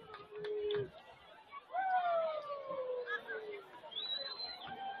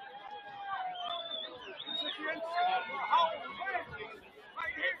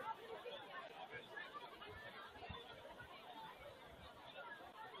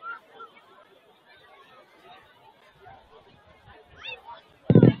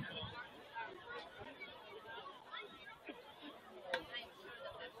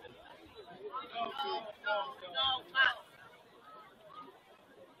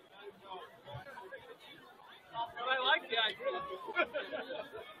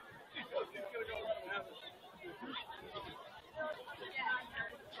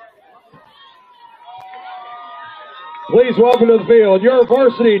 Please welcome to the field your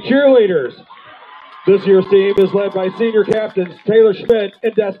varsity cheerleaders. This year's team is led by senior captains Taylor Schmidt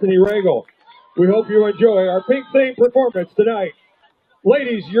and Destiny Regal. We hope you enjoy our pink theme performance tonight.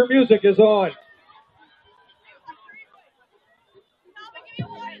 Ladies, your music is on.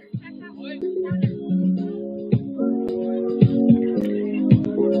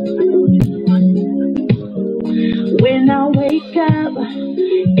 When I wake up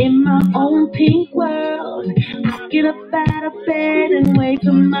in my own pink world, I get up out of bed and wave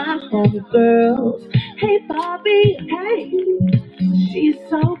to my homegirls. Hey Bobby, hey, she's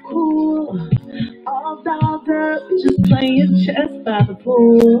so cool. All dolled up, just playing chess by the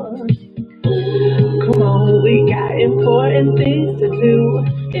pool. Come on, we got important things to do.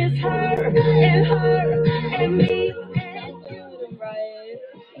 It's her and me.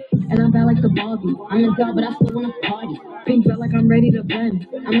 And I'm bad like the Barbie. I'm a girl, but I still wanna party. Pink belt like I'm ready to bend.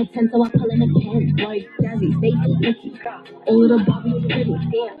 I'm a 10, so I pull in a 10. Like Jazzy, Stacy, Nikki. All of the Barbies are pretty.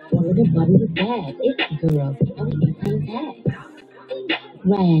 All of the Barbies are bad. It's girls. Only playing tag.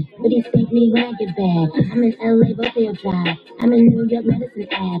 Rad, but he sent me when I get bad. I'm in LA, Bothell Drive. I'm in New York, Medicine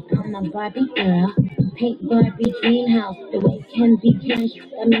Ave. I'm a Barbie girl. Pink Barbie dream house. The way can be cash.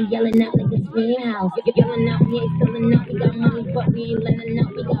 Got me yelling out like a scream house. Yelling out, we ain't selling out. We got money, but we ain't lending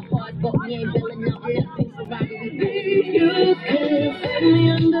out. We got bars, but we ain't billing out. And that pink Ferrari, we pay. You can set me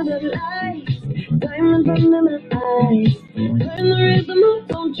under the lights. Diamonds under my eyes. Turn the rhythm up,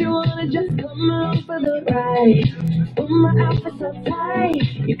 don't you wanna just come along for the ride? Oh, my outfit's so tight,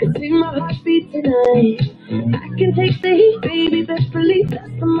 you can see my heartbeat tonight. I can take the heat, baby, best believe that's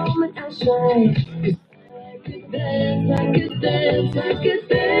the moment I shine. I could dance, I could dance, I could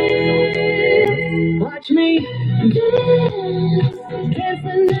dance. Watch me dance, dance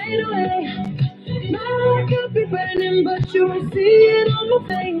the night away. My heart could be burning, but you will see it on my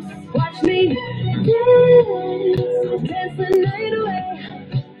face. Watch me dance, dance the night away.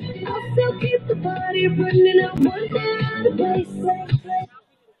 I'll still keep the party running out one day out of place.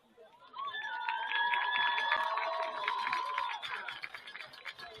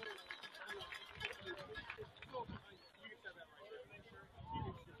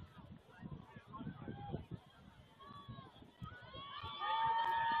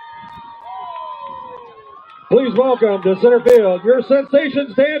 Please welcome to center field your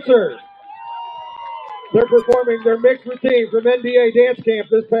Sensations dancers. They're performing their mixed routine from NBA Dance Camp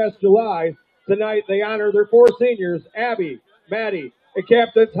this past July. Tonight they honor their four seniors, Abby, Maddie, and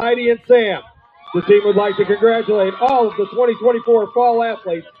Captains Heidi and Sam. The team would like to congratulate all of the 2024 fall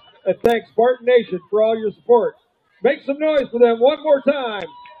athletes and thank Spartan Nation for all your support. Make some noise for them one more time.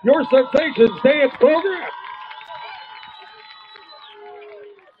 Your Sensations dance program.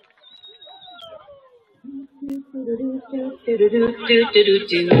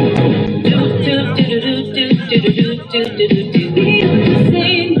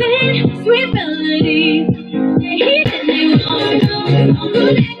 Sweet melody, he didn't want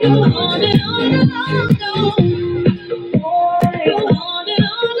to go on and on and on.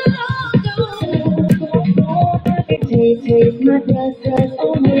 Take my breath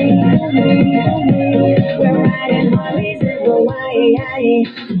away. We're riding Harleys in Hawaii.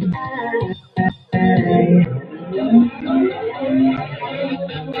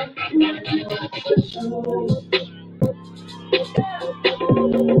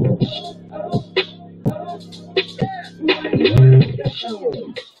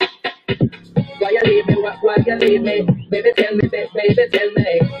 Why you leave me? Why you leave me? Baby, tell me, baby, tell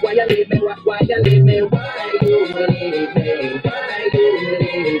me. Why you leave me? Why you leave me? Why you leave me? Why you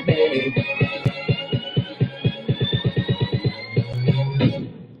leave me?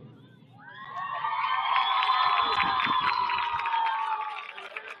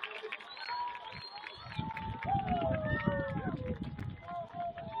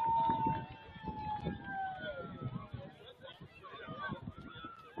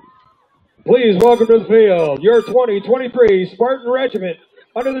 Please welcome to the field your 2023 Spartan Regiment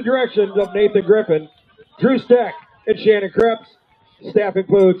under the direction of Nathan Griffin, Drew Steck, and Shannon Krebs. Staff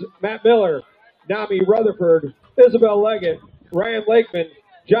includes Matt Miller, Nami Rutherford, Isabel Leggett, Ryan Lakeman,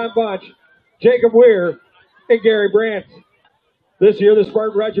 John Bunch, Jacob Weir, and Gary Brandt. This year, the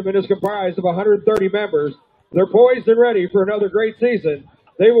Spartan Regiment is comprised of 130 members. They're poised and ready for another great season.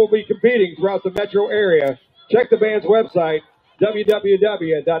 They will be competing throughout the metro area. Check the band's website,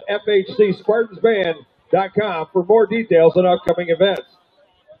 www.fhcspartansband.com, for more details on upcoming events.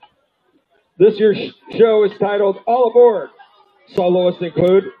 This year's show is titled All Aboard. Soloists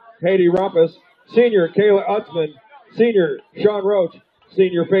include Katie Rumpus, Senior Kayla Utzman, Senior Sean Roach,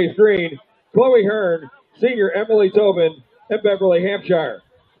 Senior Faith Green, Chloe Hearn, Senior Emily Tobin, and Beverly Hampshire.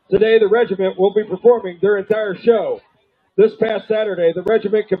 Today, the regiment will be performing their entire show. This past Saturday, the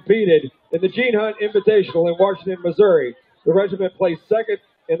regiment competed in the Gene Hunt Invitational in Washington, Missouri. The regiment placed second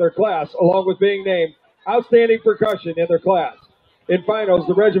in their class, along with being named Outstanding Percussion in their class. In finals,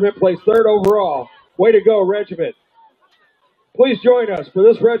 the regiment placed third overall. Way to go, regiment. Please join us for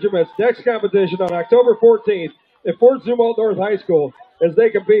this regiment's next competition on October 14th at Fort Zumwalt North High School as they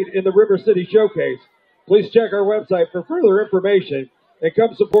compete in the River City Showcase. Please check our website for further information and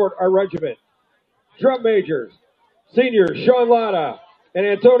come support our regiment. Drum majors, Senior Sean Latta and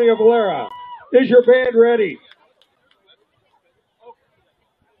Antonio Valera. Is your band ready?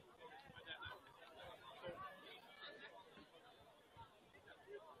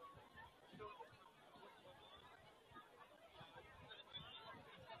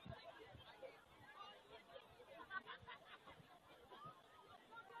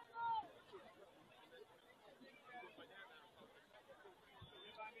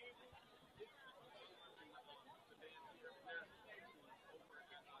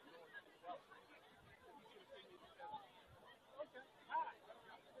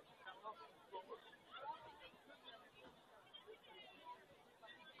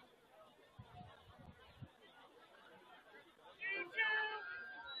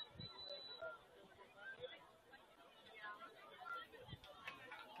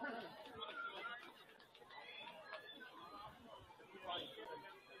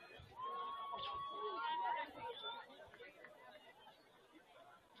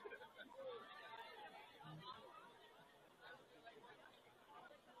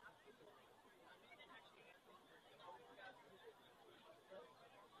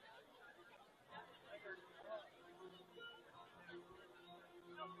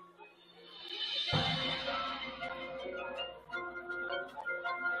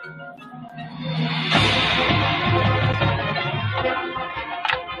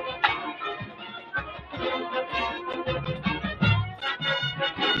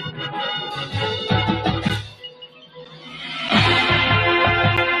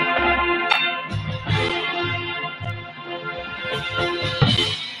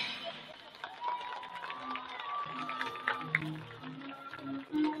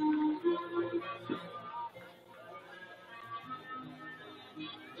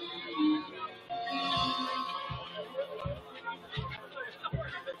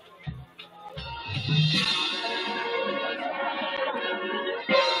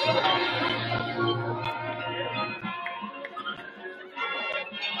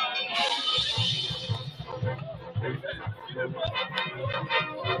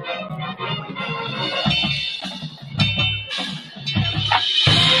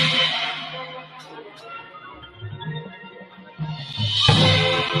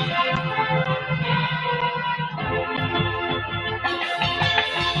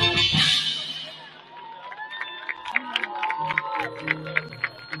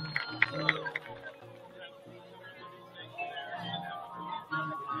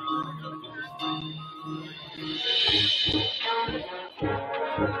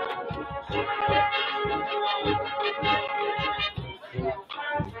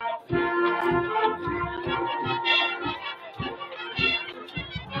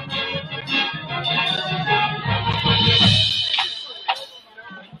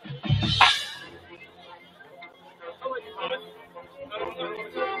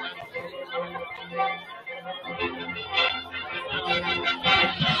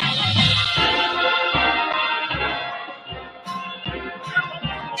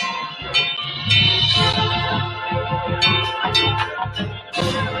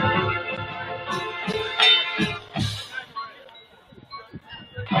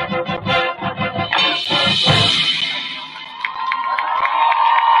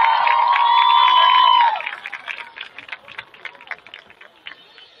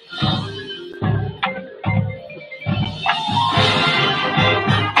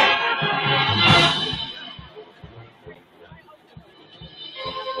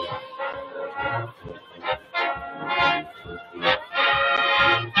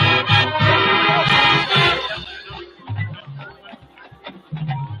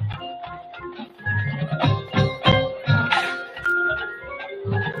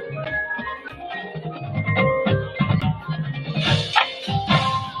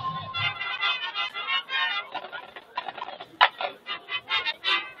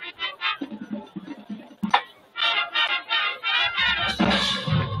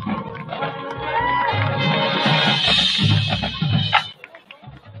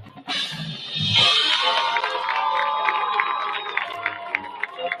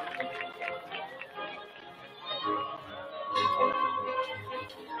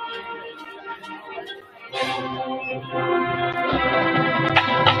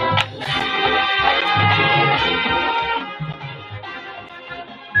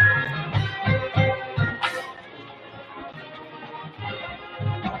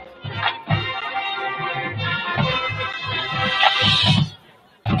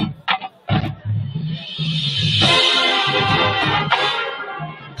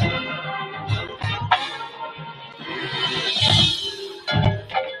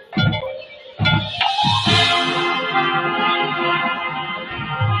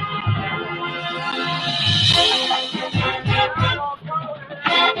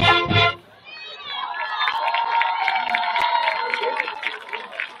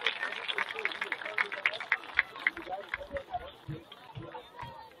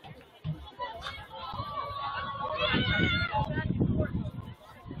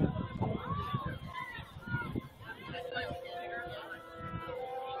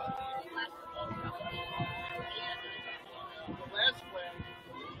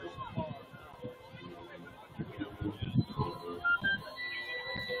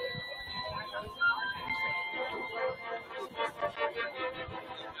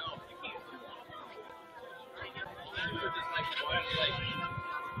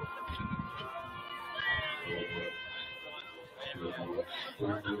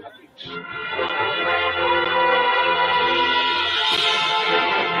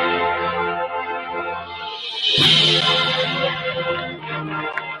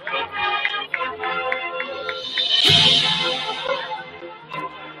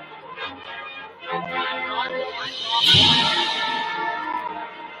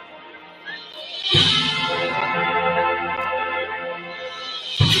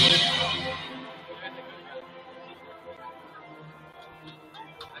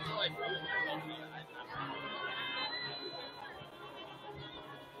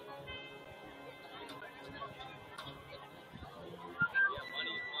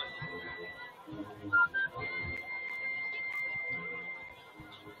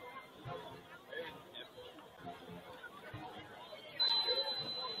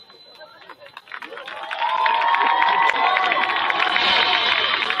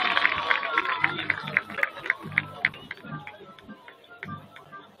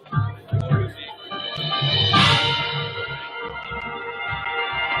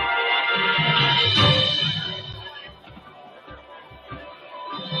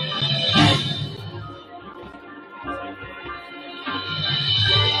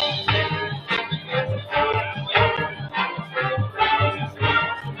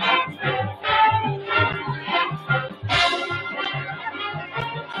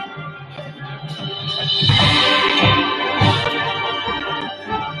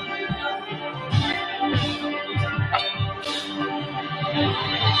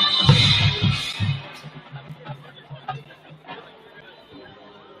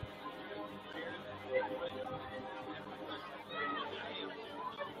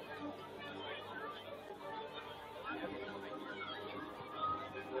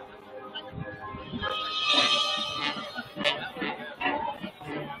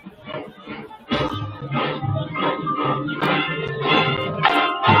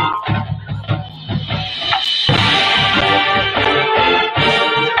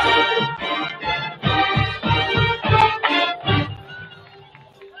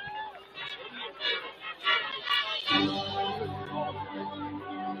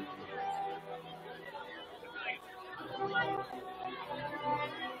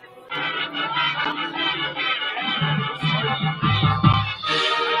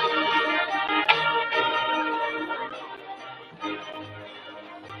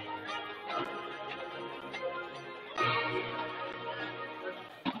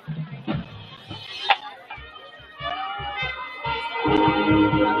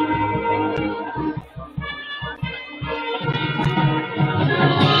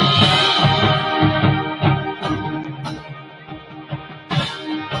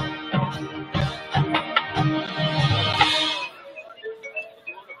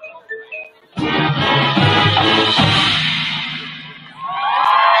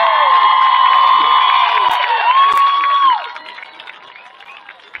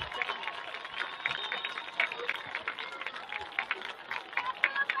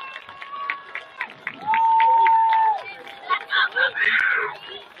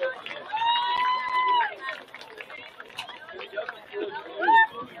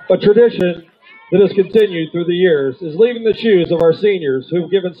 A tradition that has continued through the years is leaving the shoes of our seniors who've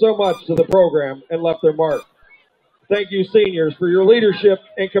given so much to the program and left their mark. Thank you, seniors, for your leadership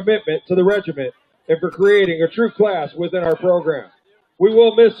and commitment to the regiment and for creating a true class within our program. We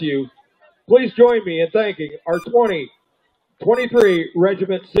will miss you. Please join me in thanking our 2023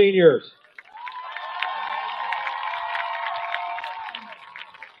 regiment seniors.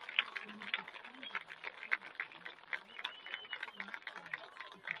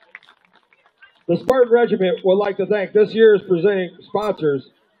 The Spartan Regiment would like to thank this year's presenting sponsors: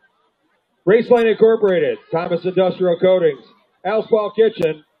 Raceline Incorporated, Thomas Industrial Coatings, Alspal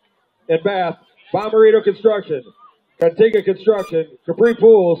Kitchen and Bath, Bomberito Construction, Cantiga Construction, Capri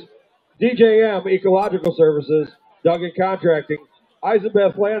Pools, DJM Ecological Services, Duggan Contracting,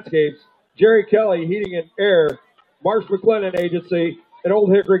 Eisenbeth Landscapes, Jerry Kelly Heating and Air, Marsh McLennan Agency, and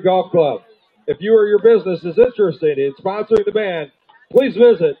Old Hickory Golf Club. If you or your business is interested in sponsoring the band, please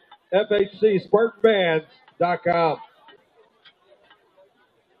visit FHCSpartanBands.com.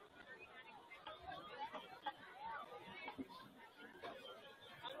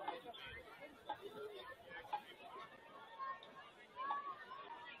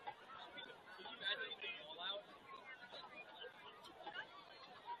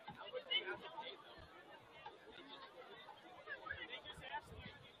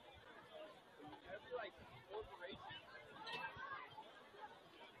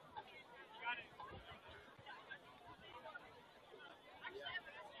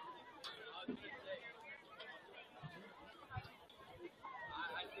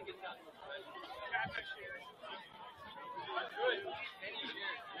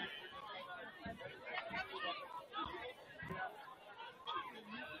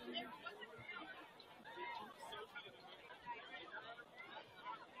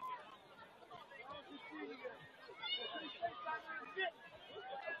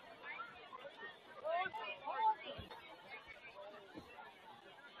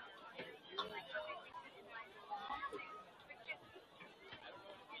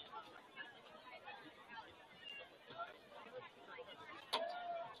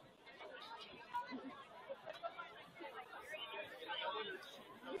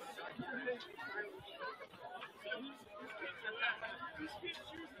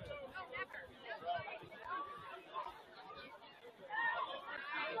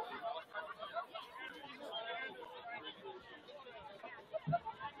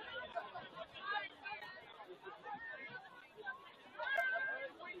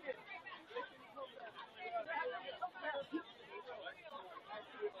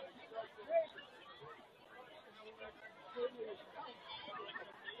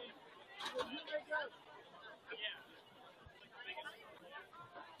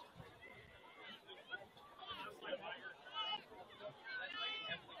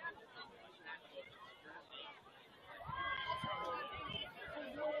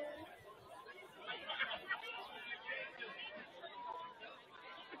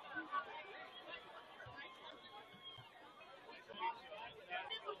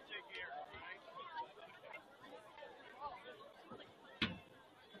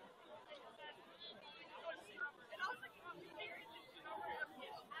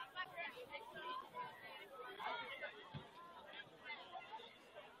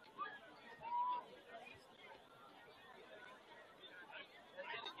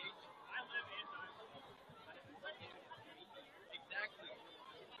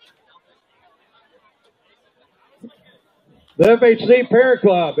 The FHC Parent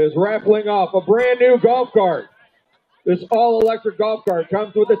Club is raffling off a brand new golf cart. This all-electric golf cart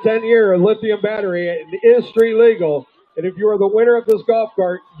comes with a 10-year lithium battery and is street legal. And if you are the winner of this golf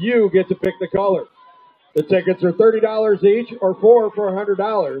cart, you get to pick the color. The tickets are $30 each or four for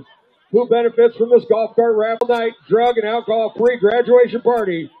 $100. Who benefits from this golf cart raffle night, drug and alcohol-free graduation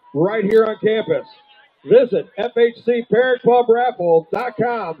party right here on campus? Visit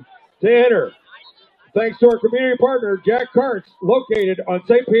FHCParentClubRaffle.com to enter. Thanks to our community partner, Jack Karts, located on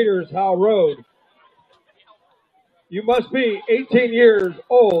St. Peter's Howell Road. You must be 18 years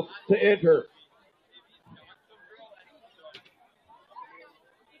old to enter.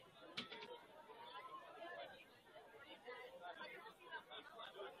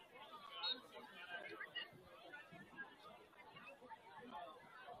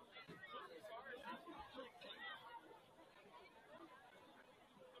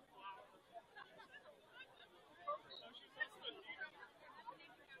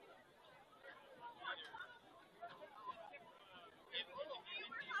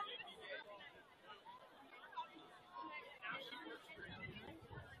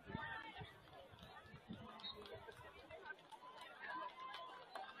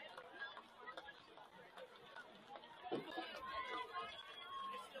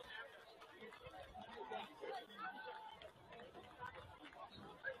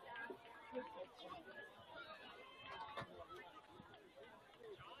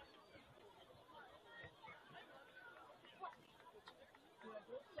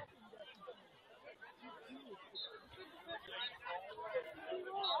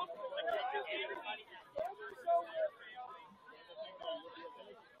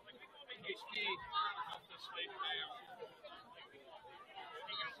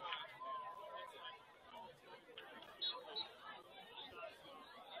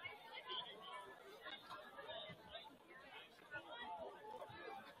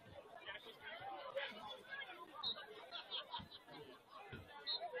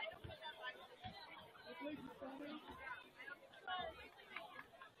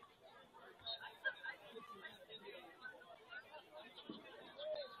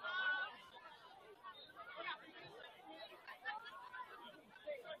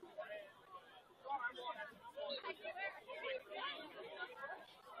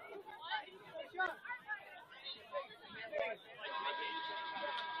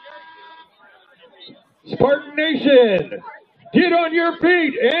 Spartan Nation, get on your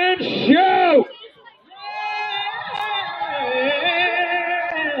feet and shout!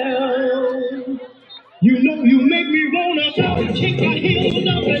 You know you make me wanna shout, kick my heels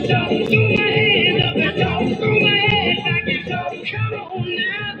up and shout, throw my hands up and shout, throw my head back and shout. Come on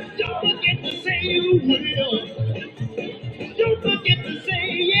now, don't forget to say you will. Don't forget to say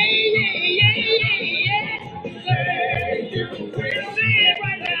yeah, yeah, yeah, yeah, yeah. Say you will. Say it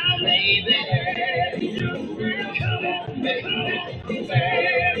right now, baby. Say you will. Come on, baby. Come on.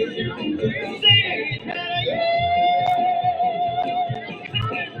 Say you will. Say it now, yeah.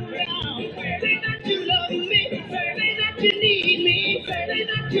 Come around. Say that you love me. Say that you need me. Say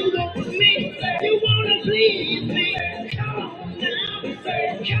that you want me. You wanna please me. Come on now.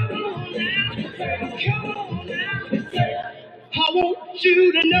 Come on now. Come on now. I want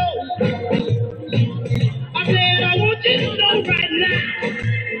you to know. I said I want you to know right now.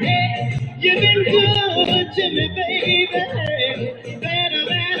 Hey, you've been good to me, baby. Better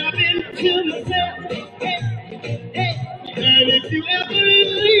than I've been to myself. Hey, and if you ever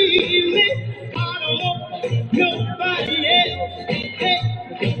leave me, I don't want nobody else.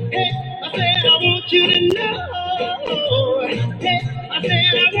 I said I want you to know. I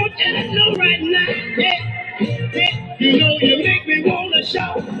said I want you to know right now. You know you make me wanna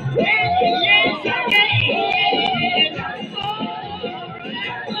shout. Come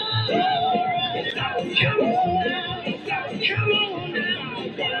on now,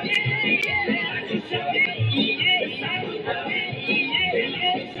 come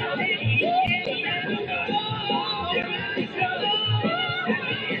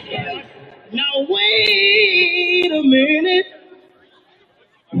on now wait a minute.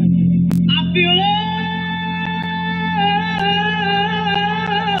 I feel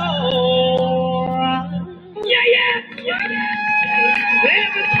alright. Yeah.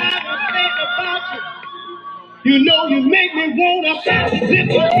 Every time I think about you, you know you make me wanna shout. Lift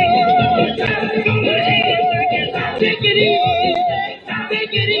my hands, throw my hands, take it easy,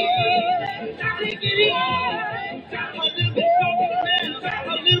 take it easy, take it easy. A little bit softer now,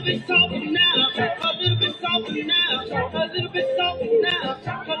 a little bit softer now, a little bit softer now, a little bit softer now,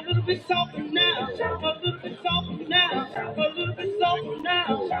 a little bit softer now, a little bit softer now, a little bit softer now,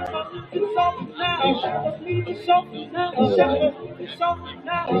 a little bit softer now, a little bit softer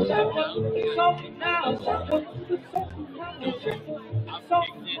now, a little bit softer now, a little bit softer now.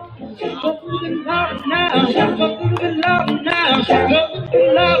 A little bit louder now, a little bit louder now, a little bit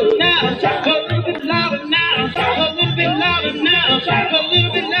louder now, a little bit louder now, a little bit louder now, a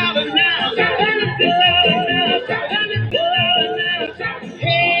little bit louder now, a little bit louder now, a little bit louder now.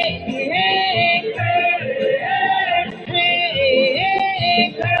 Hey, hey, hey, hey,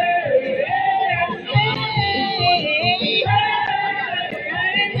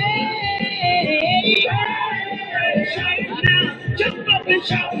 jump up and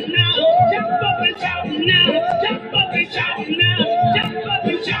shout now, jump up and shout now, jump up and shout now, jump up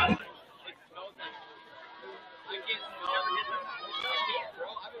and shout.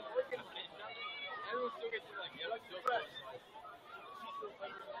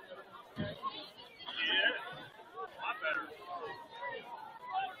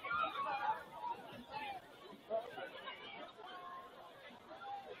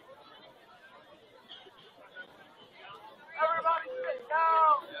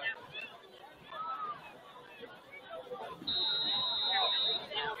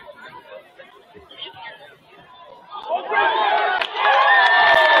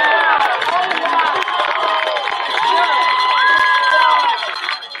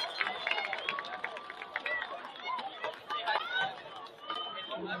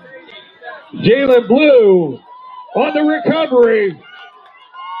 Jalen Blue on the recovery.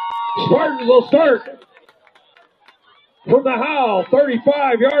 Spartans will start from the Howell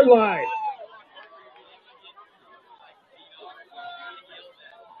 35-yard line.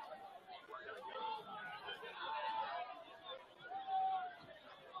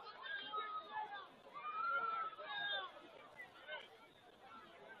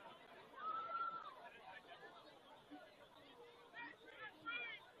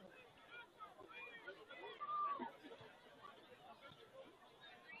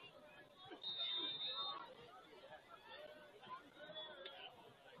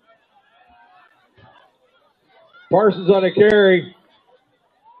 Parsons on a carry.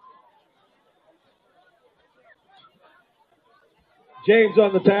 James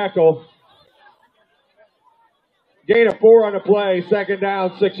on the tackle. Gain of 4 on the play. Second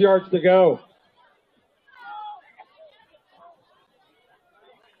down, 6 yards to go.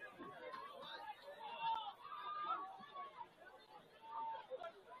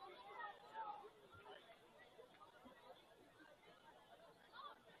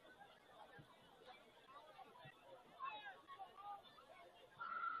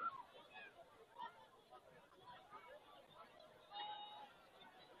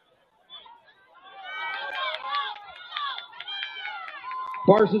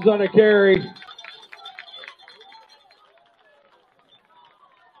 Parsons on a carry.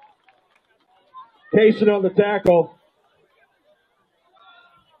 Kaysen on the tackle.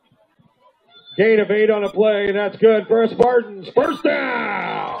 Gain of 8 on a play, and that's good for the Spartans. First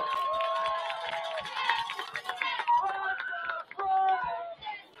down!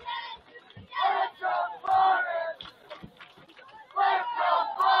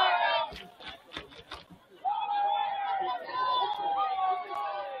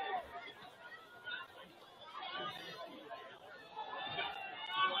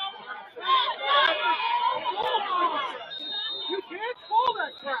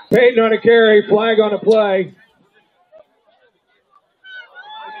 Peyton on a carry, flag on a play.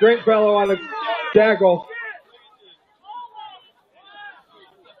 Stringfellow on the tackle.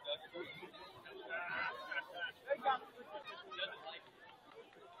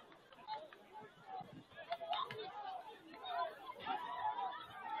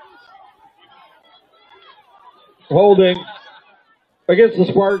 Holding against the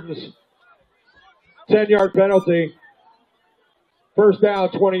Spartans. 10-yard penalty. First down,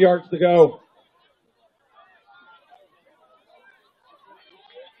 20 yards to go.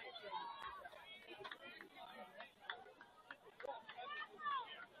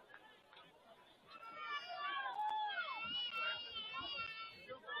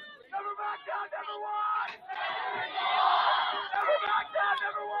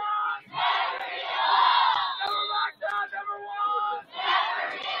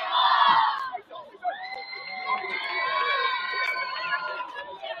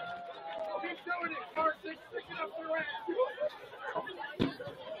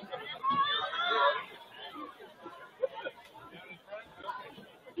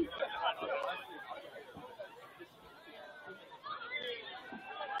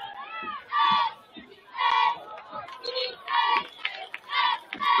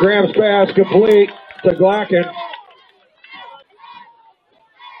 Graham's pass complete to Glacken.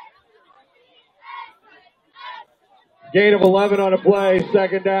 Gain of 11 on a play.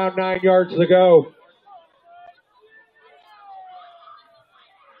 Second down, 9 yards to go.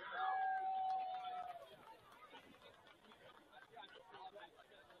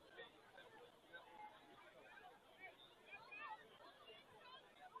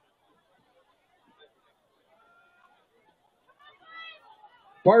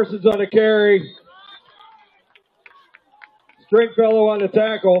 Parsons on a carry. Stringfellow on the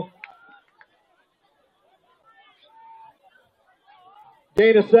tackle.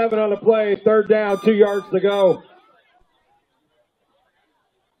 Gain of 7 on the play. Third down, 2 yards to go.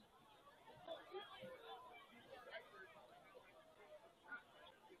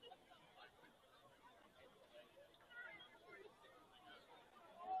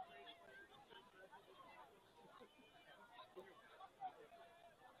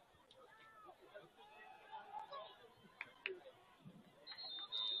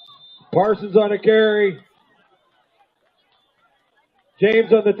 Parsons on a carry.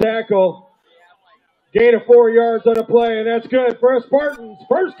 James on the tackle. Gain of 4 yards on a play, and that's good for the Spartans.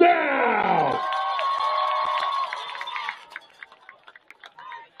 First down!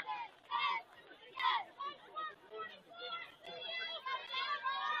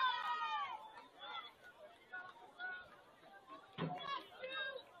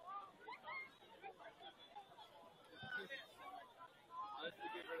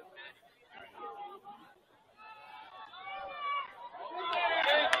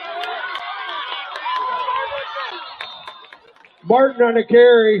 Martin on a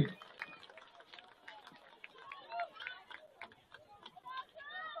carry.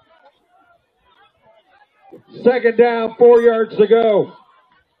 Second down, 4 yards to go.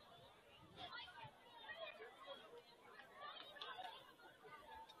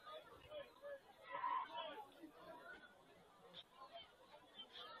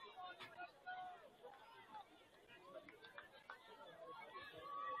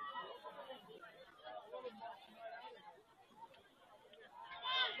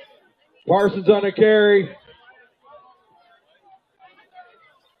 Parsons on a carry.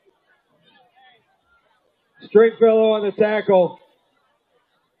 Stringfellow on the tackle.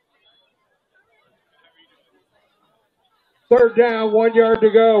 Third down, 1 yard to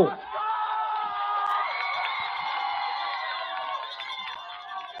go.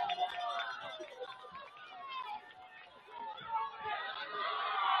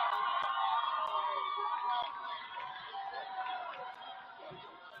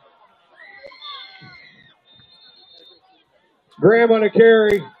 Graham on a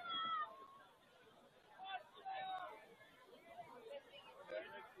carry.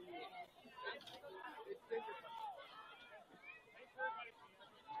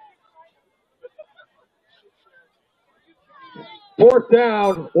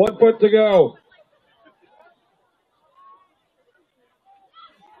 down, 1 foot to go.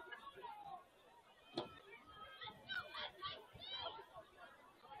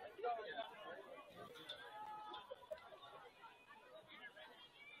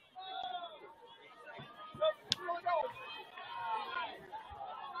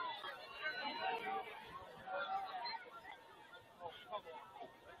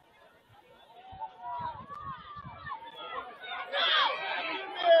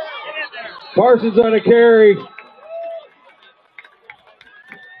 Parsons on a carry.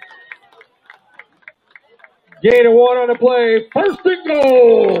 Gain of 1 on the play. First and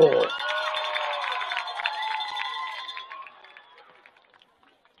goal.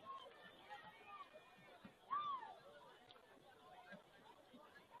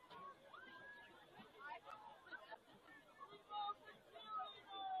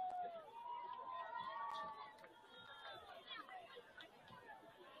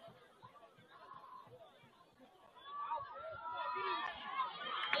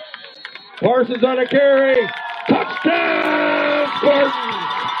 Parsons on a carry. Touchdown, Spartans!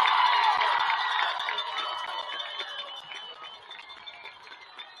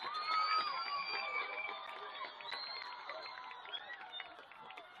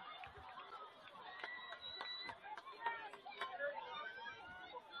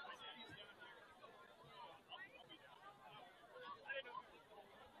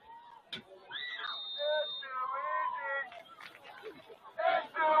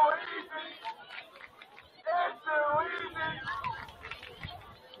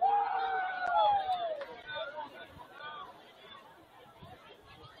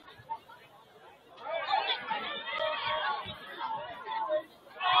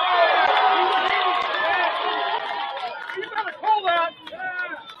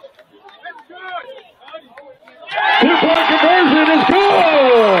 Two-point conversion is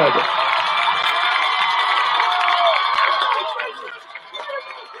good!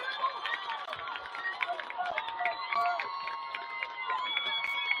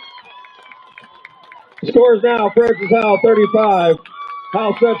 Scores now, Francis Howell 35,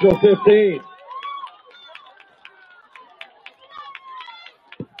 Howell Central 15.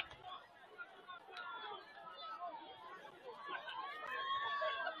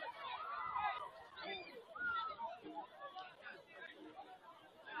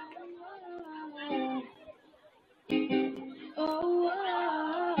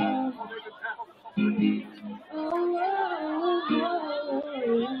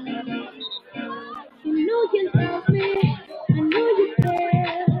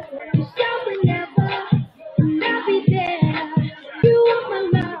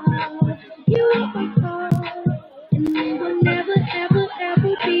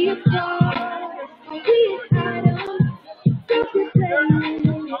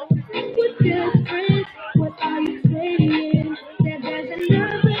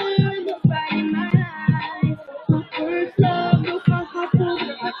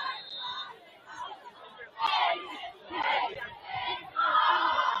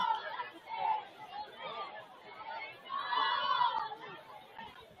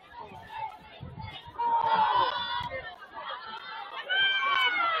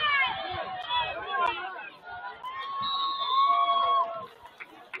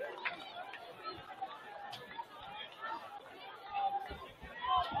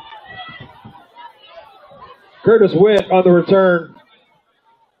 Curtis Witt on the return.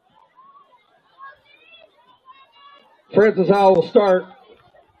 Francis Howell will start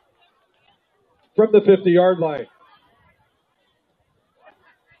from the 50-yard line.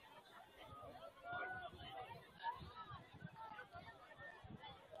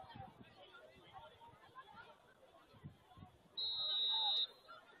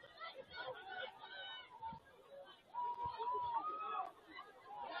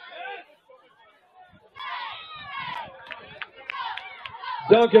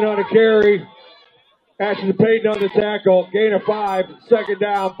 Duncan on a carry. Ashton Payton on the tackle. Gain of 5. Second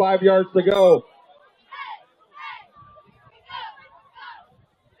down, 5 yards to go.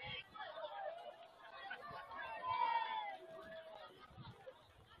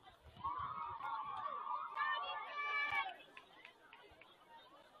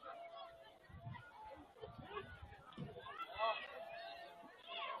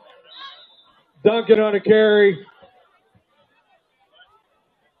 Duncan on a carry.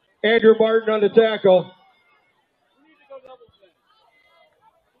 Andrew Martin on the tackle.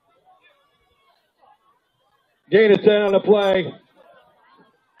 Gain of 10 on the play.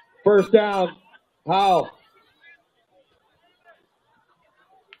 First down, Howell.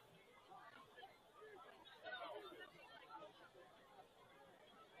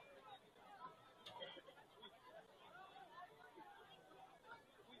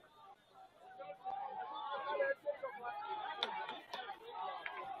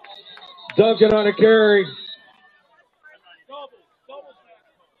 Duncan on a carry.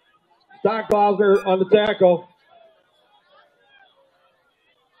 Stockhauser on the tackle.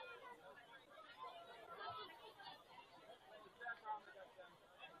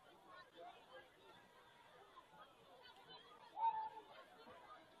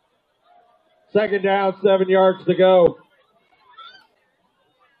 Second down, 7 yards to go.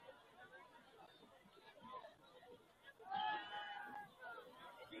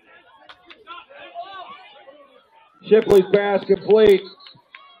 Shipley's pass complete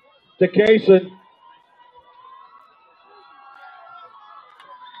to Kaysen.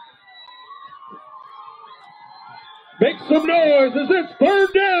 Make some noise as it's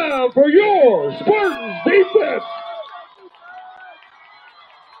third down for your Spartans defense.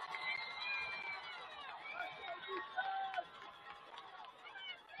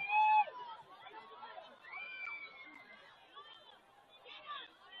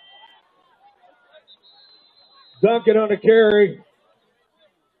 Duncan on a carry.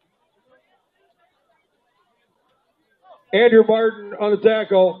 Andrew Martin on the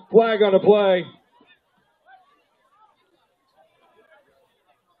tackle. Flag on the play.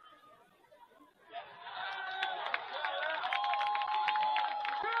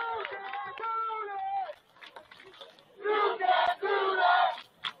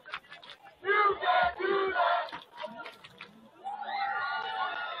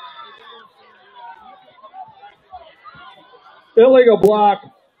 Illegal block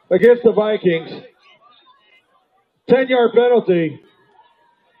against the Vikings. 10-yard penalty.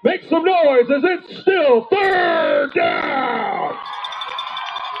 Make some noise as it's still third down.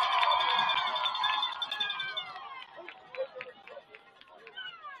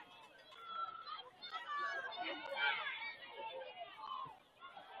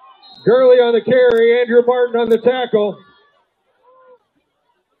 Gurley on the carry. Andrew Martin on the tackle.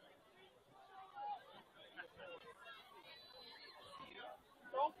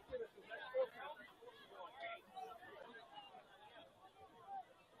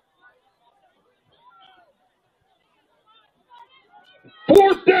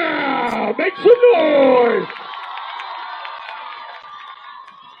 Fourth down. Make some noise.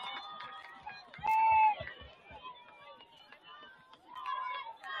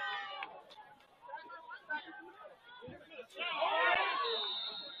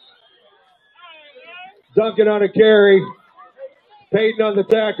 Duncan on a carry. Payton on the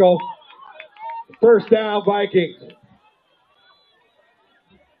tackle. First down, Vikings.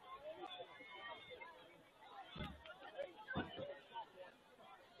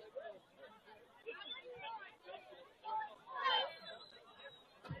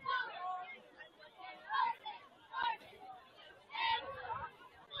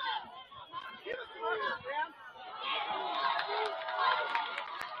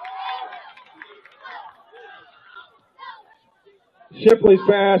 Shipley's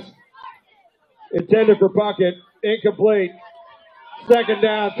pass intended for Puckett, incomplete. Second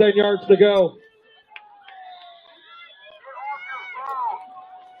down, 10 yards to go.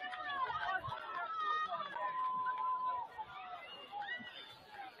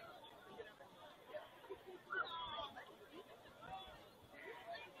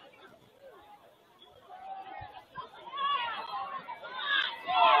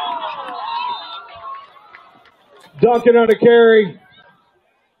 Duncan on a carry.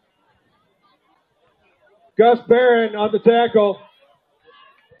 Gus Barron on the tackle.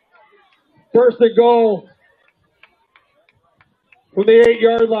 First and goal from the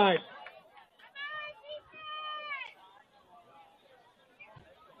 8-yard line.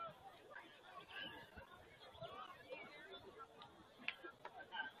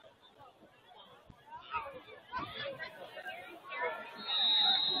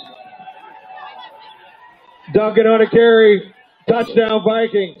 Duncan on a carry. Touchdown,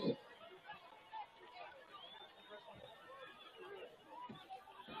 Vikings.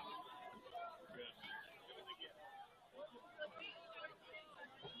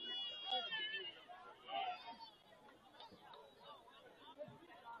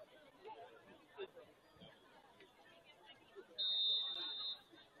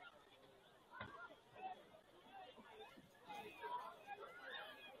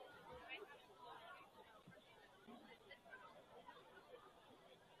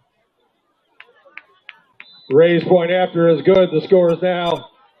 Ray's point after is good. The score is now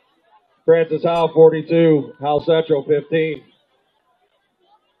Francis Howell 42, Howell Central 15.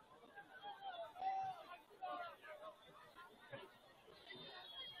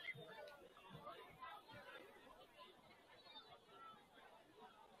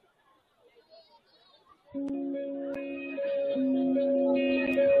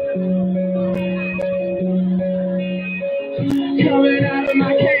 in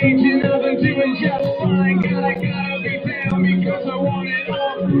my cage and I've been doing just fine. Gotta be down because I want it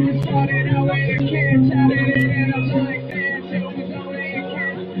all. Started out with a kid, tatted it and I'm like this. It was only a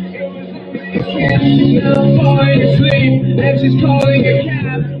kid, it was only a kid. Now I'm falling asleep and she's calling a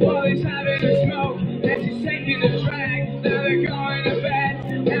cab while he's having a smoke and she's taking a drag. Now they're going to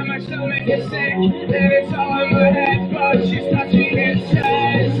bed and my stomach is sick and it's all in my head, but she's touching his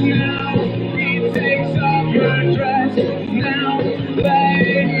chest. Now he takes off her dress. Now let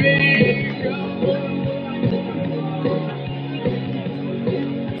me go.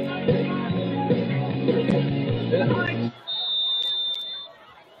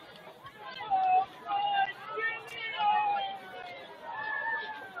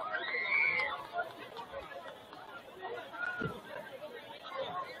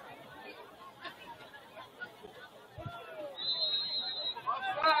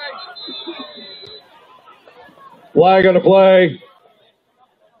 Flag on the play.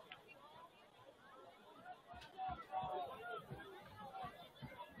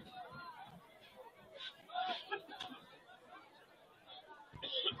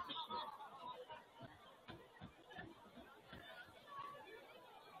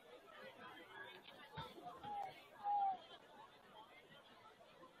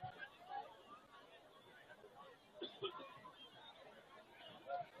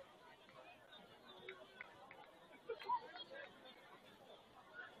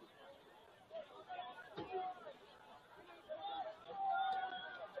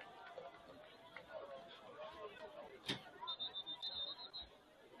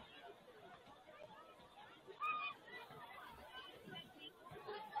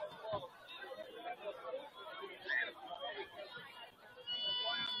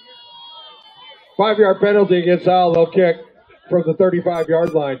 Five-yard penalty against Howell. They'll kick from the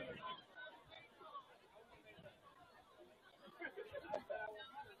 35-yard line.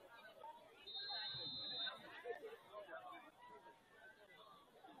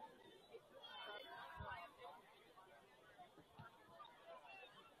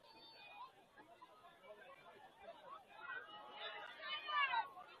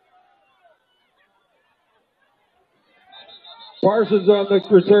 Parsons on the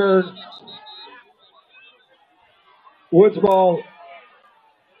return. Woods ball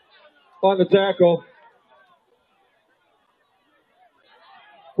on the tackle.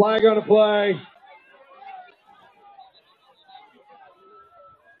 Flag on the play.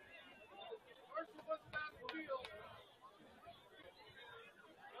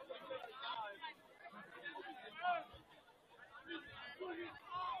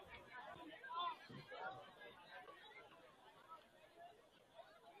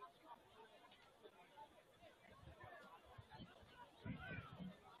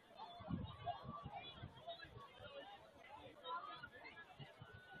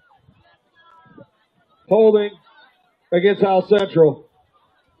 Holding against Howell Central.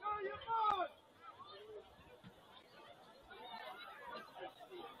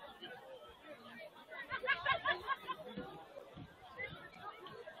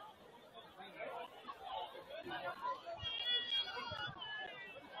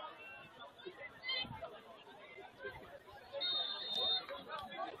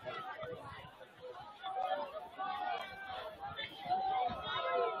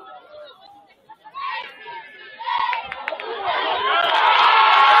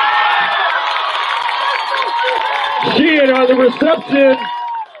 Sheehan on the reception.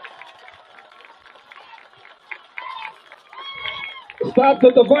 Stopped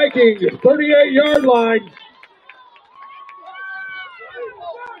at the Viking 38-yard line.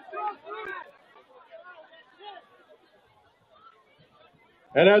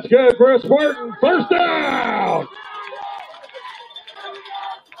 And that's good for a Spartan. First down.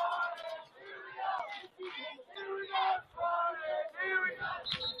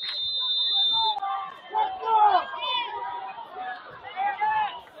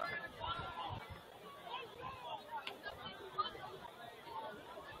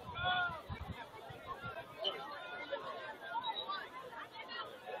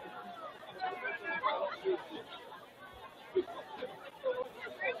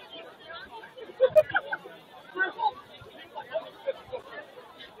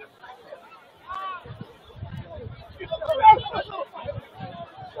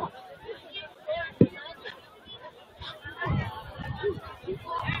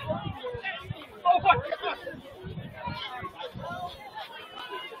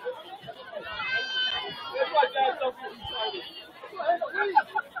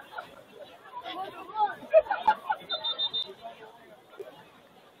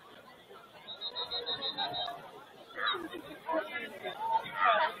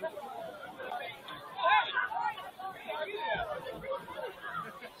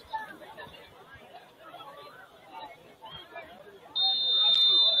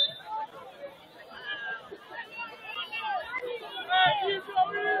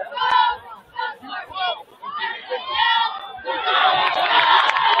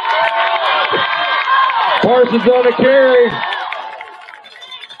 Parsons on the carry.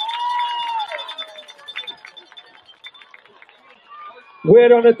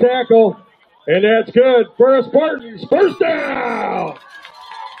 Witt on the tackle. And that's good for the Spartans. First down.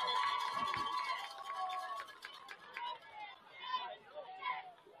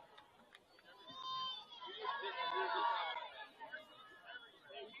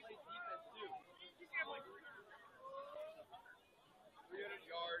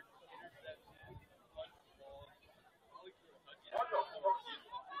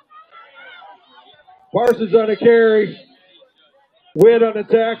 Parsons on the carry. Witt on the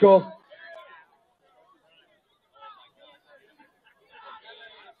tackle.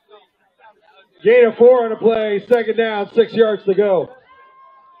 Gain of 4 on the play. Second down, 6 yards to go.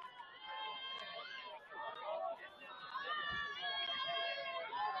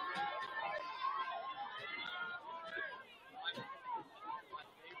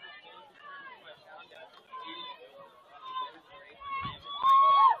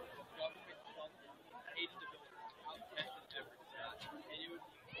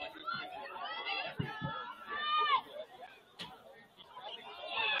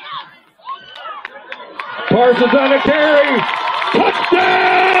 Parsons on the carry.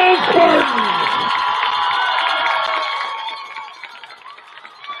 Touchdown, Spartans!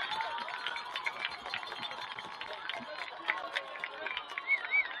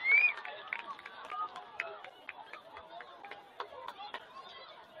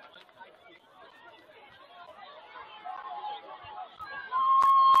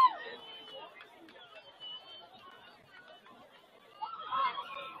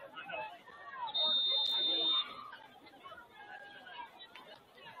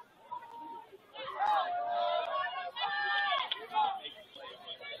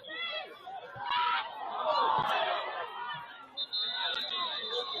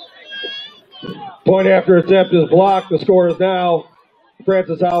 Point after attempt is blocked. The score is now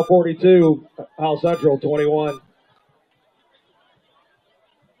Francis Howell 42, Howell Central 21.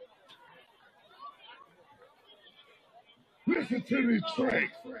 Listen to the track.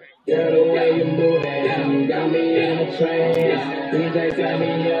 Girl, the way you move it, you got me in a trance. DJ tell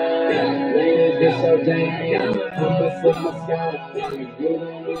me up, ladies, this your jam. I'm a super scout, you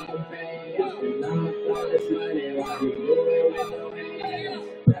moving with the pain. I'ma throw this money while you moving with no hands.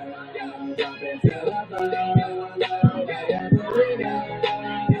 Jump into the flow, yeah, put it down.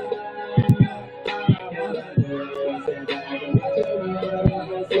 Sit back and watch it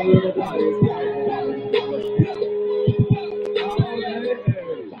roll, see the party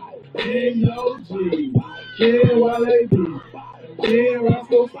N.O.G. Kid while they be. Kid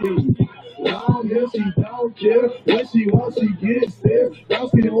Roscoe Ski. Long as she don't care. When she wants, she gets there. Brown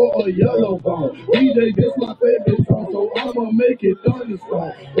skin or a yellow bone. DJ, this my favorite song, so I'ma make it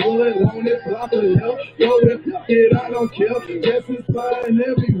thunderstorm. Bullet, want it, block it, hell. Go and fuck it, I don't care. Guess it's flying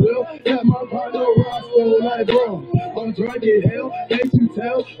everywhere. Got my partner Roscoe like, bro, I'm drinking hell. Can't you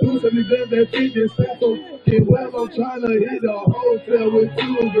tell? Do something that fit this stuff so get well. I'm trying to hit a hotel with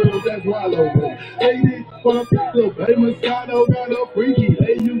 2 girls that's wallow. Hey, this fuck, little baby Moscato got a freaky.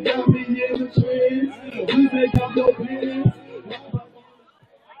 Hey, you got me in the trends. You take off your pants.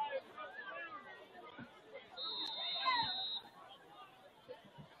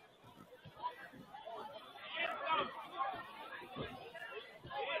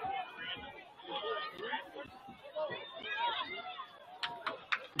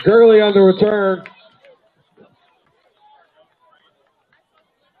 Gurley on the return.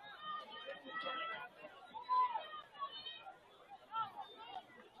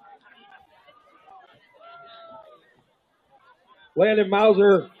 Landon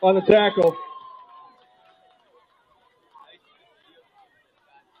Mauser on the tackle.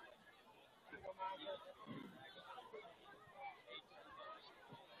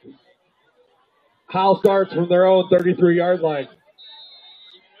 Howell starts from their own 33-yard line.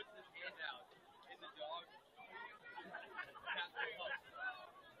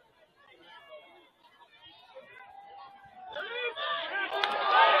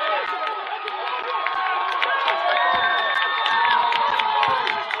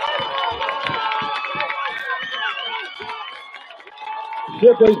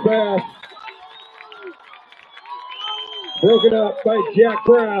 Shipley's pass. Broken up by Jack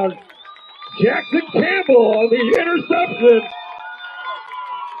Brown. Jackson Campbell on the interception.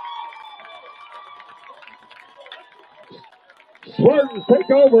 Spartans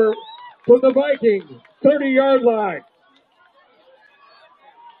take over from the Vikings 30-yard line.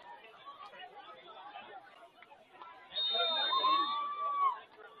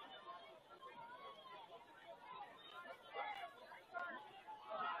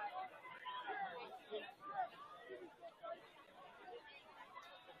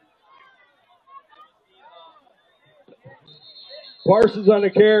 Parsons on the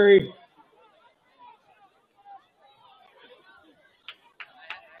carry.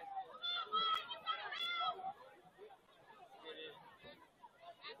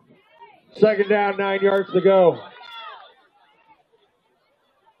 Second down, 9 yards to go.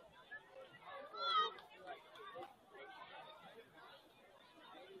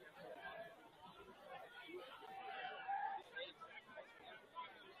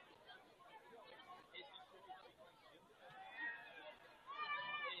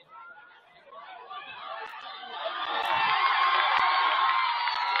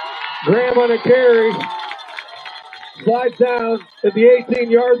 Graham on a carry. Slides down at the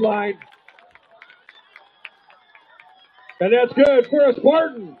 18-yard line. And that's good for a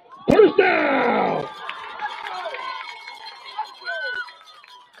Spartan. First down!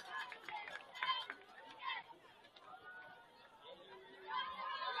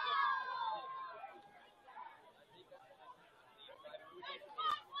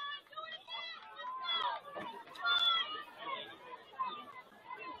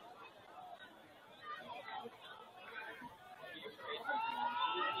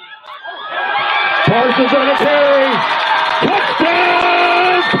 Parsons on a carry.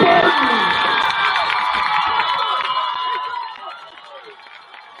 Touchdown, Spartans!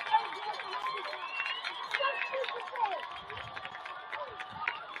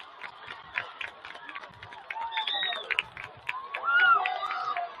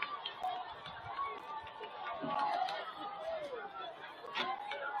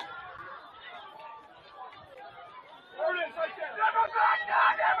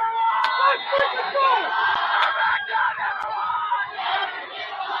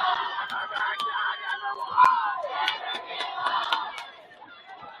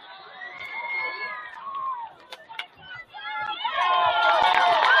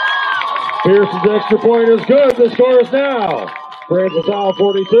 Pearson's extra point is good. The score is now Francis Howell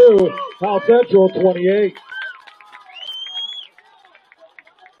 42, Howell Central 28.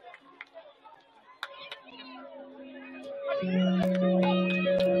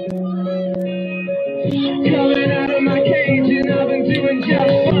 Coming out of my cage and I've been doing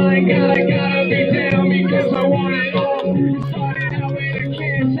just fine. Gotta be down because I want it all. Started out with a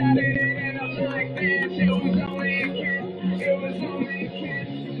kiss, how did it end up like this? It was only a kiss, it was only a kiss.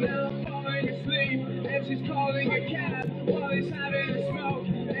 Now I'm falling asleep and she's calling a cab while he's having a smoke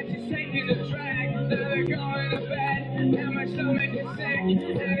and she's taking a drag. Then they're going to bed and my stomach is sick and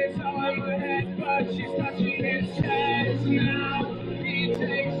it's all in my head, but she's touching his chest now. He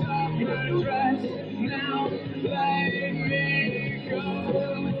takes off her dress now, letting me go.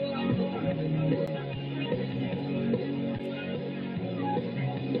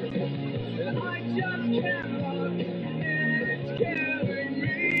 I just can't look, and it's killing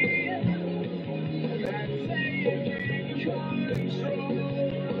me. And taking control.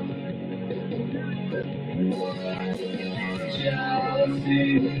 Jealousy,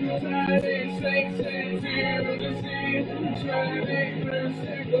 turning things into the sea, driving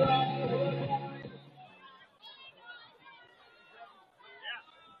through love.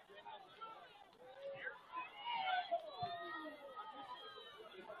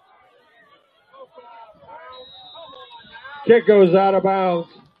 Kick goes out of bounds.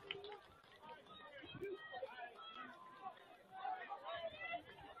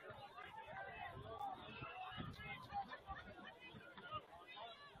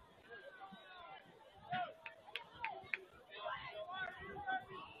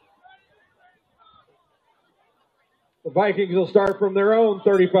 The Vikings will start from their own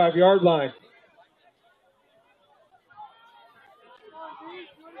 35-yard line.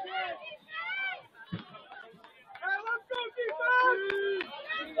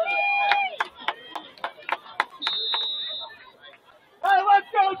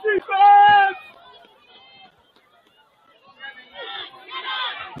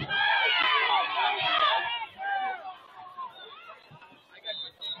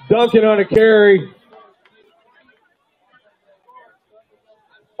 Duncan on a carry.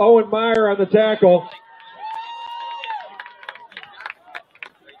 Owen Meyer on the tackle.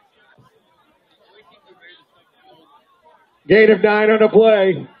 Gain of 9 on the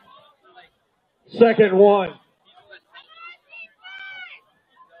play. Second 1.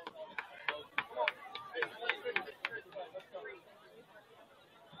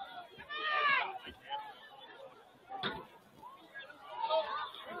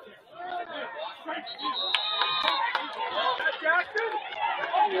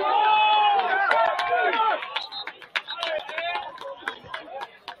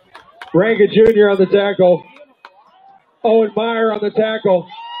 Rankin Jr. on the tackle. Owen Meyer on the tackle.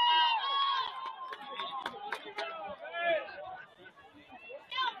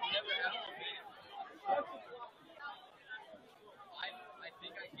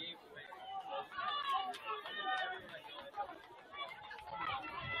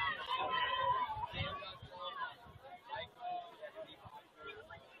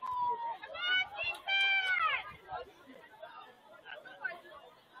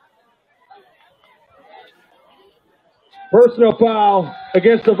 Personal foul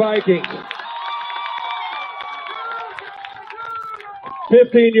against the Vikings.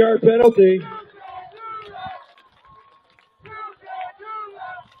 15-yard penalty.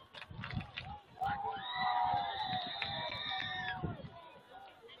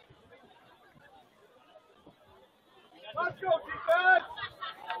 Let's go, defense!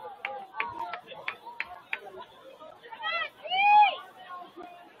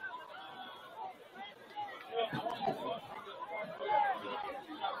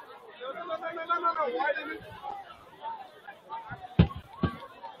 No. Why didn't it?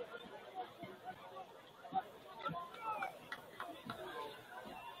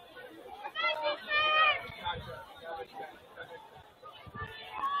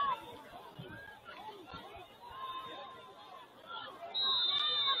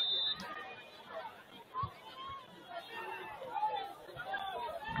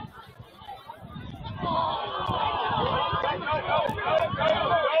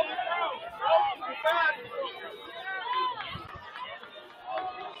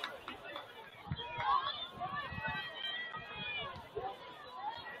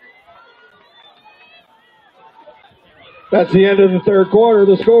 That's the end of the third quarter.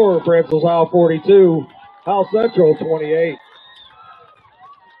 The score, Francis Howell 42, Howell Central 28.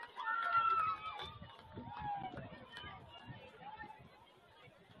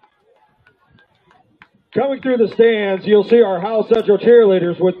 Coming through the stands, you'll see our Howell Central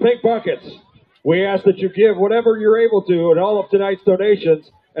cheerleaders with pink buckets. We ask that you give whatever you're able to in all of tonight's donations,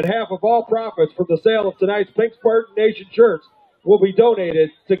 and half of all profits from the sale of tonight's Pink Spartan Nation shirts will be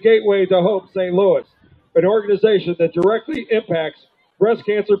donated to Gateway to Hope St. Louis, an organization that directly impacts breast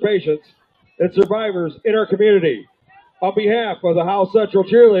cancer patients and survivors in our community. On behalf of the Howell Central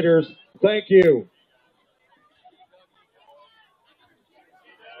cheerleaders, thank you.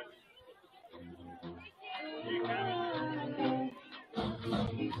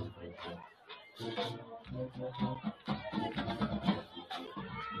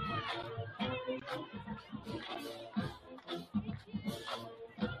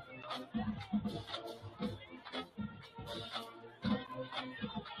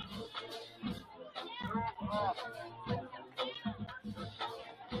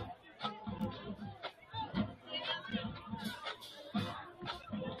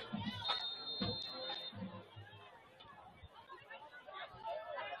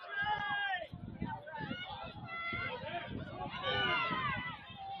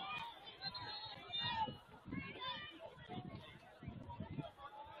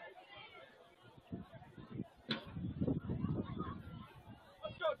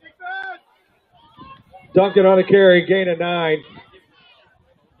 Duncan on a carry, gain of 9.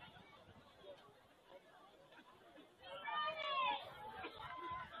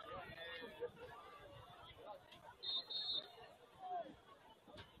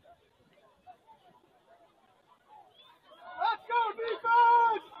 Let's go,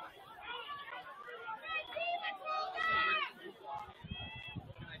 defense!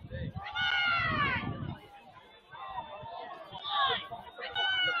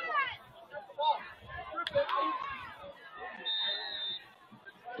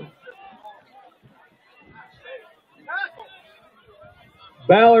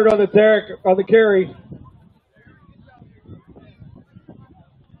 Ballard on the carry.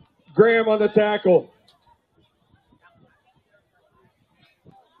 Graham on the tackle.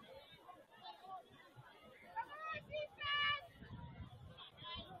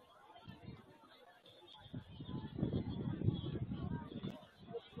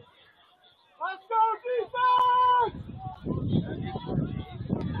 Let's go, defense!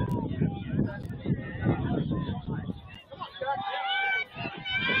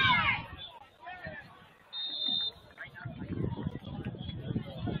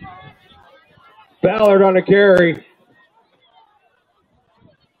 Ballard on a carry.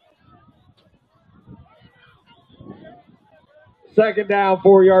 Second down,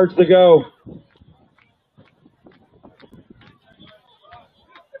 4 yards to go.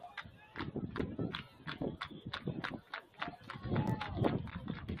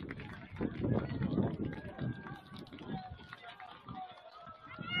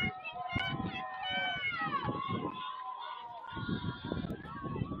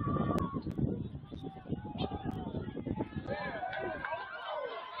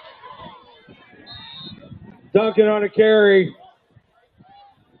 Duncan on a carry.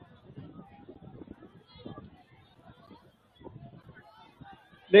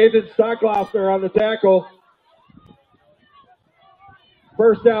 Nathan Stocklofner on the tackle.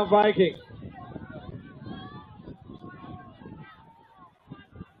 First down, Vikings.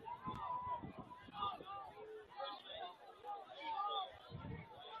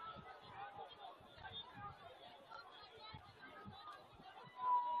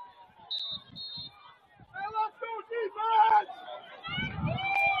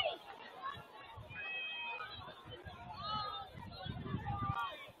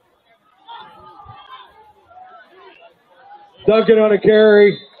 Duncan on a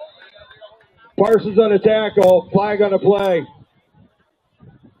carry. Parsons on a tackle. Flag on a play.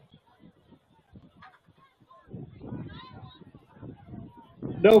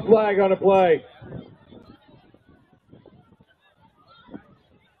 No flag on a play.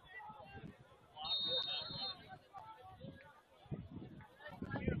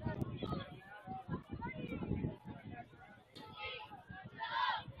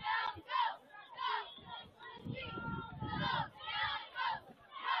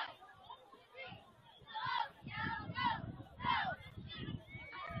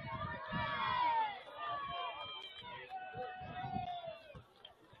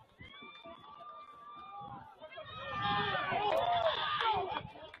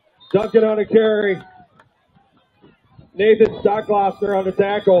 Duncan on a carry. Nathan Stockloster on the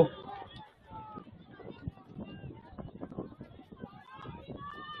tackle.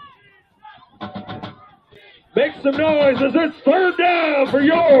 Make some noise as it's third down for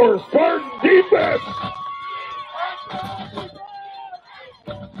your Spartan defense.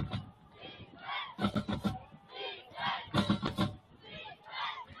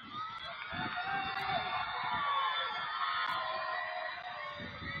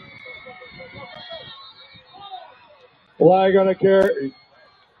 Flag on a carry.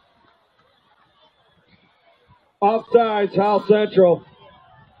 Offsides, Howell Central.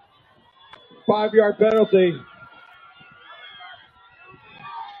 5-yard penalty.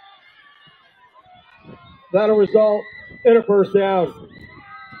 That'll result in a first down.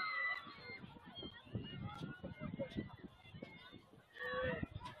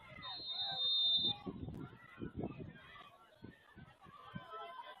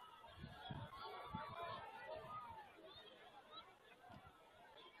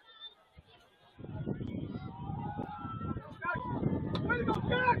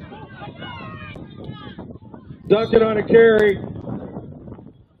 Duncan on a carry.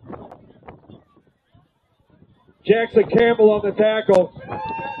 Jackson Campbell on the tackle.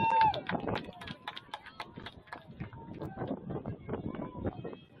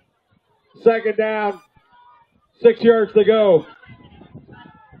 Second down. 6 yards to go.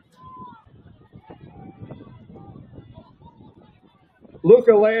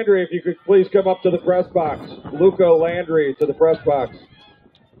 Luca Landry, if you could please come up to the press box. Luca Landry to the press box.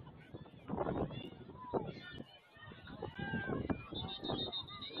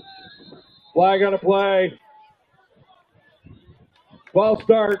 Flag on a play. False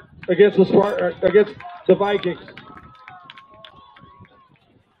start against the Vikings.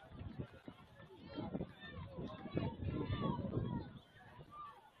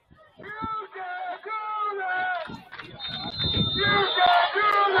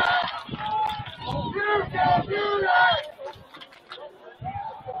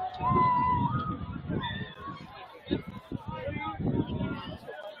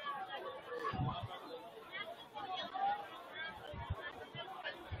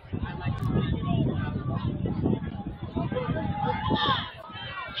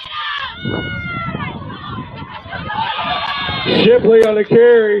 Shipley on the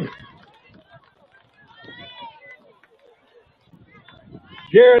carry.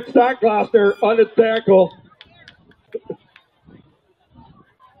 Garrett Stockloster on the tackle.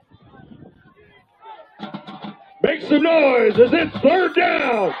 Make some noise as it's third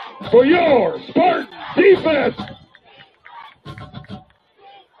down for your Spartan defense.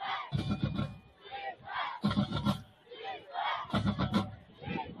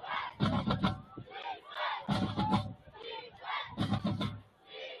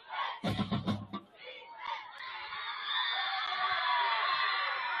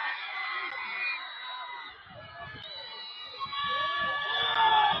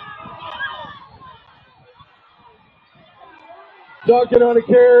 Duncan on a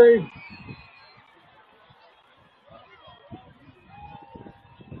carry.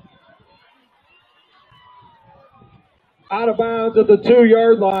 Out of bounds at the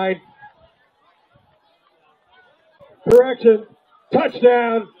 2-yard line. Correction.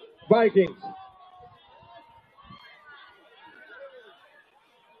 Touchdown, Vikings.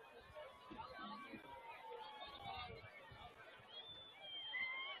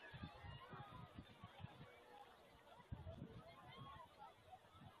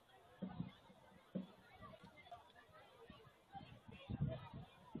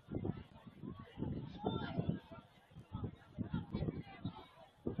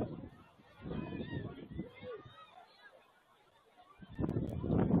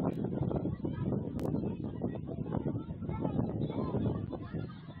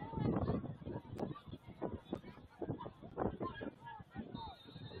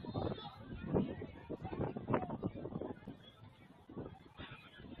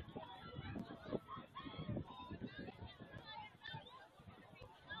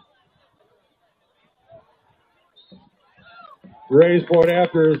 Raise point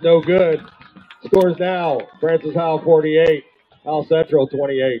after is no good. Scores now. Francis Howell 48. Howell Central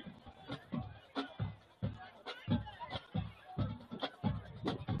 28.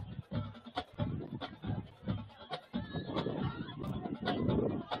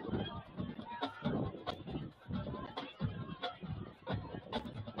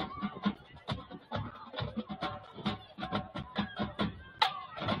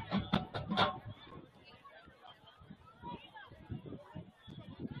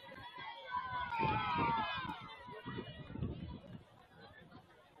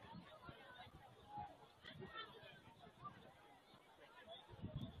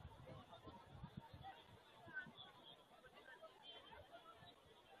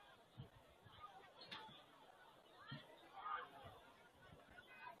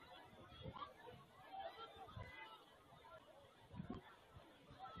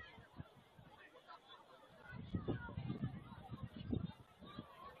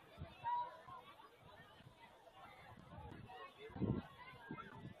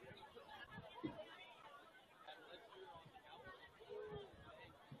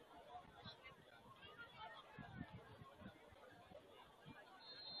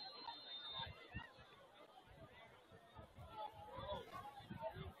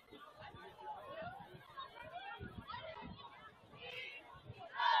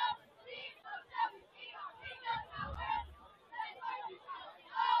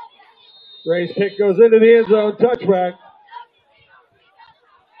 Ray's kick goes into the end zone. Touchback.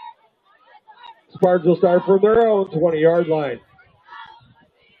 Spartans will start from their own 20-yard line.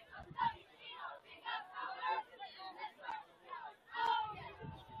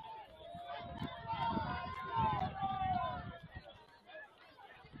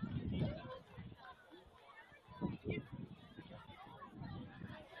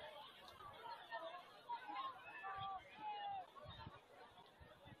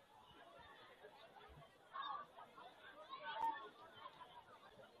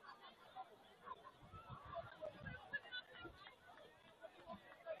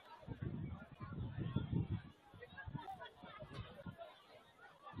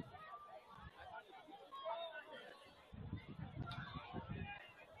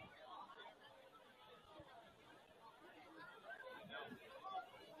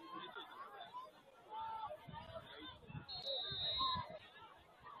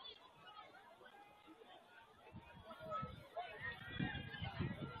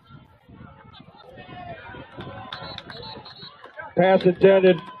 Pass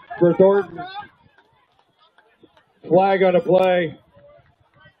intended for Thornton. Flag on the play.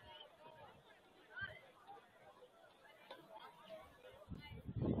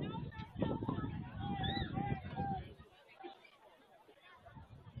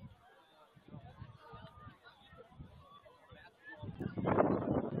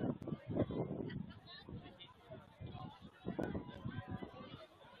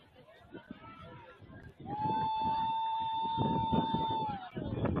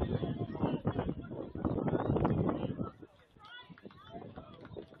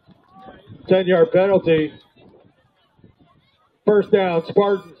 Ten-yard penalty. First down,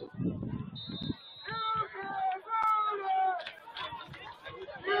 Spartans.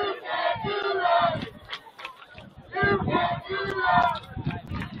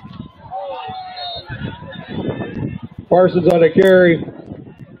 Parsons on the carry.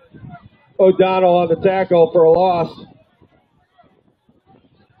 O'Donnell on the tackle for a loss.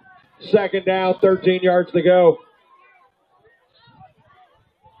 Second down, 13 yards to go.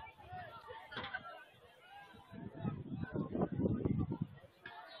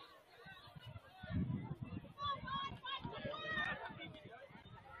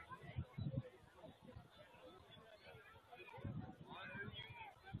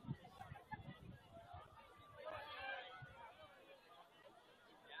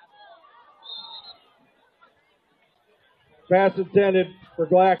 Pass intended for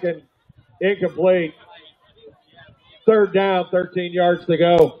Glacken. Incomplete. Third down, 13 yards to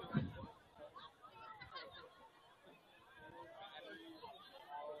go.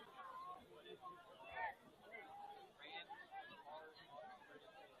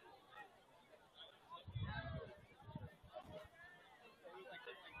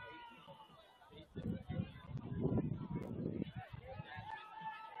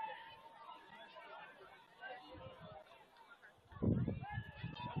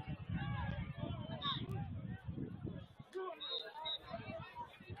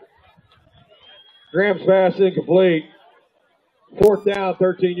 Graham's pass incomplete. Fourth down,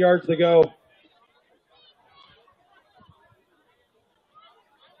 13 yards to go.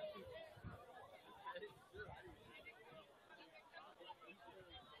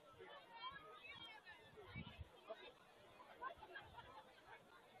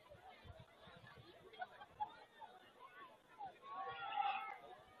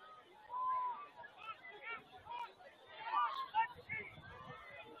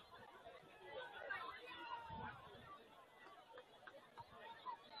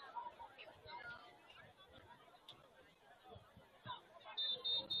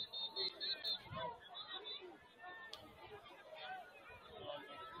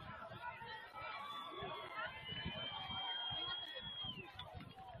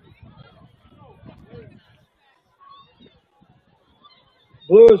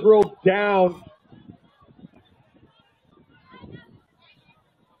 Blue is rolled down.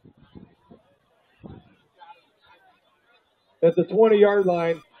 At the 20-yard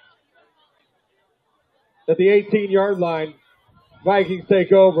line. At the 18-yard line. Vikings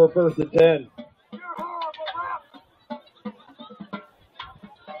take over, 1st and 10.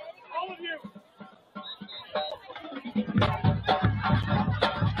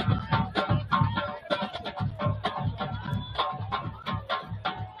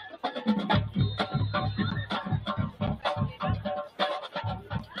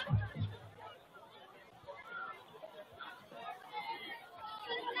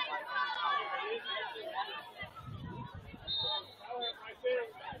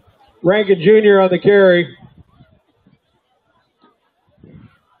 Rankin Jr. on the carry.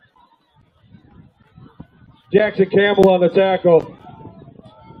 Jackson Campbell on the tackle.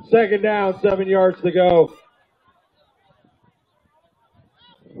 2nd down, 7 yards to go.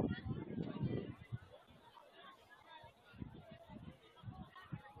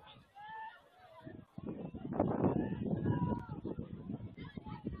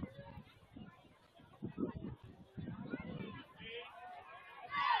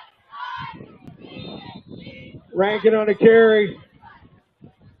 Rankin on the carry.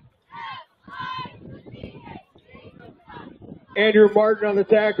 Andrew Martin on the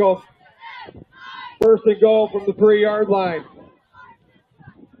tackle. 1st and goal from the 3-yard line.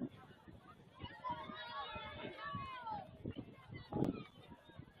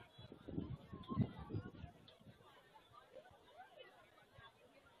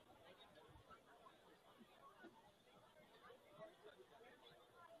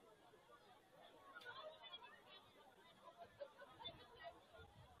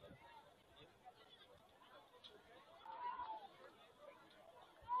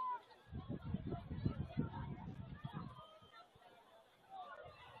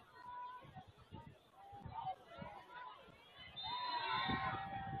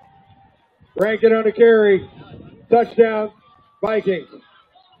 Rankin on the carry. Touchdown, Vikings.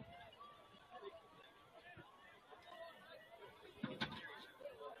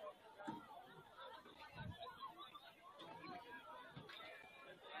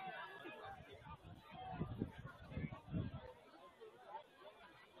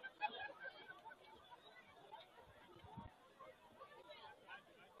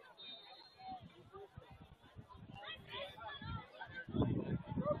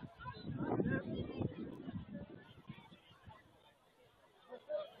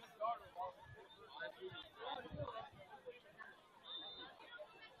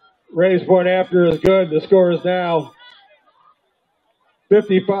 Raise point after is good. The score is now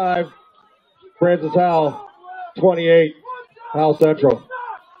 55. Francis Howell, 28. Howell Central.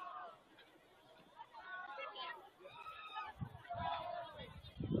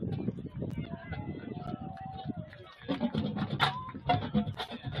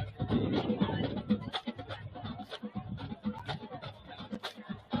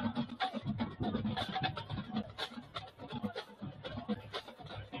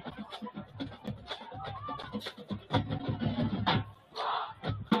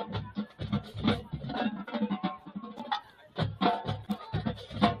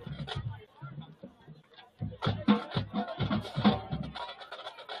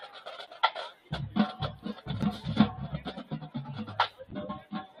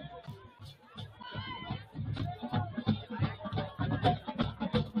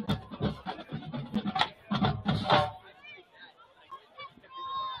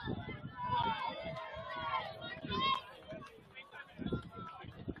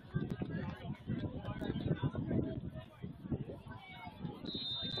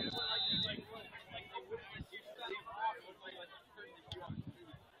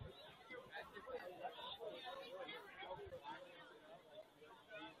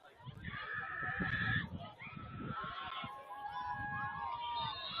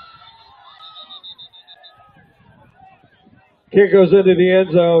 Kick goes into the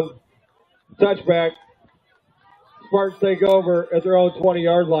end zone. Touchback. Spartans take over at their own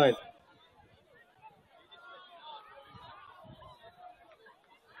 20-yard line.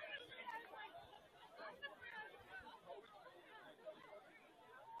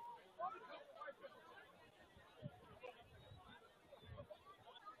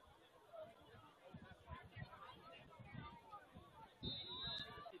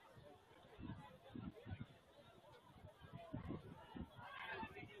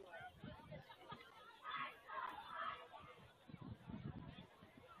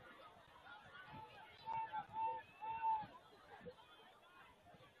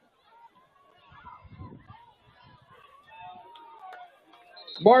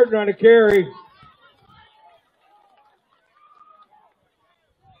 Martin on a carry.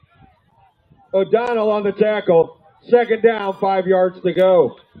 O'Donnell on the tackle. Second down, 5 yards to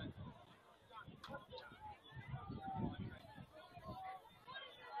go.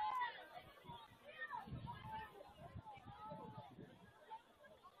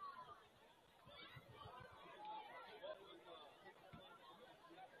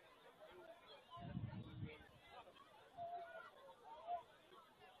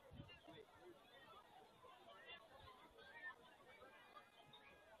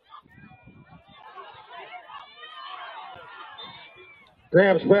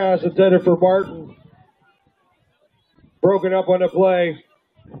 Graham's pass intended for Martin. Broken up on the play.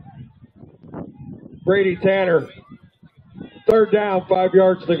 Brady Tanner. Third down, 5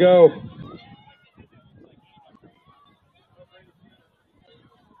 yards to go.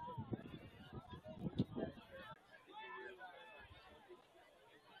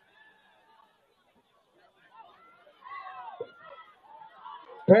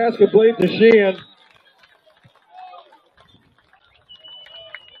 Pass complete to Sheehan.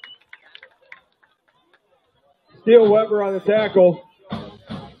 Steele Weber on the tackle.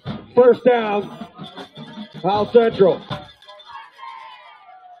 First down, Howell Central.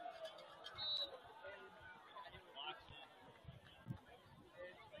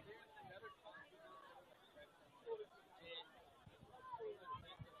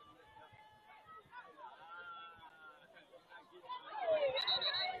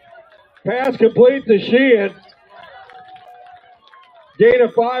 Pass complete to Sheehan. Gain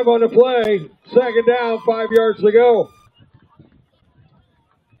of 5 on the play. Second down, 5 yards to go.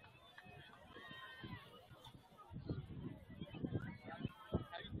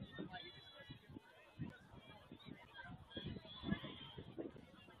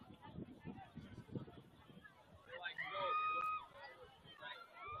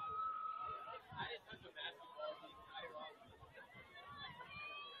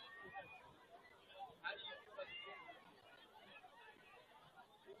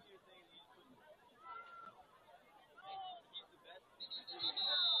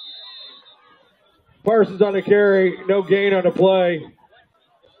 Parsons on the carry, no gain on the play.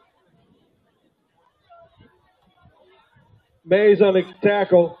 Mays on the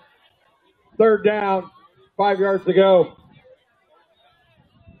tackle. Third down, 5 yards to go.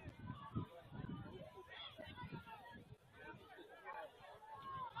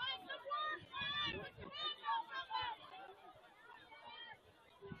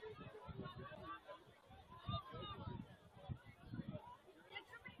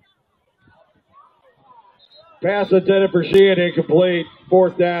 Pass intended for Sheehan, incomplete.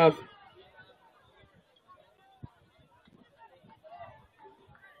 Fourth down.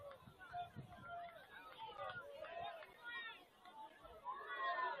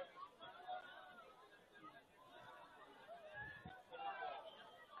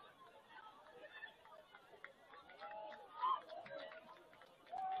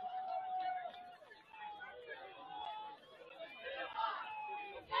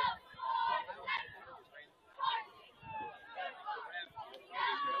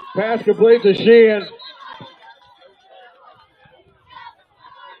 Pass complete to Sheehan.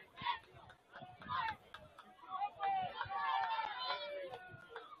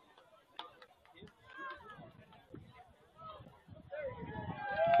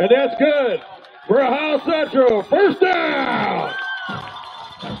 And that's good for Howell Central. First down.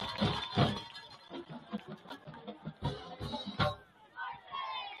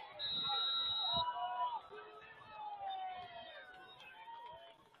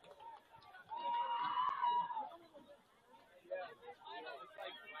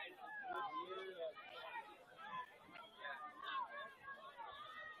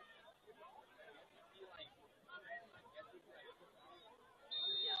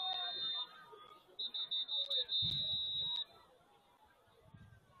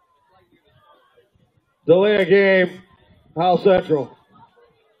 Delay a game, Howell Central.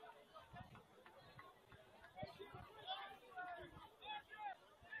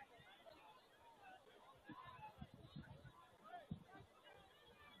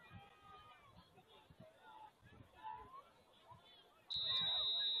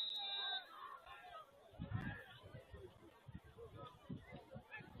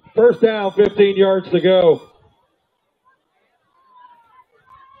 First down, 15 yards to go.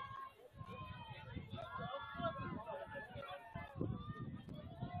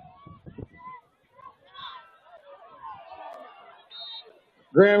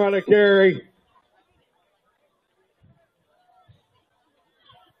 Graham on a carry.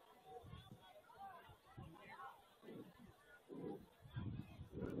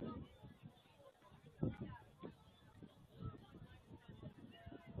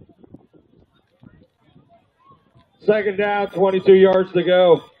 Second down, 22 yards to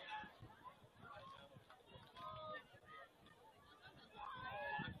go.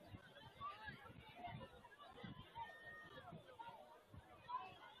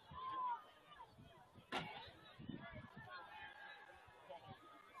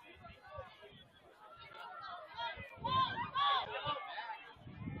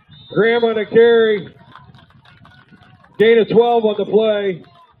 Graham on a carry. Gain of 12 on the play.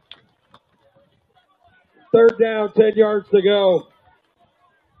 Third down, 10 yards to go.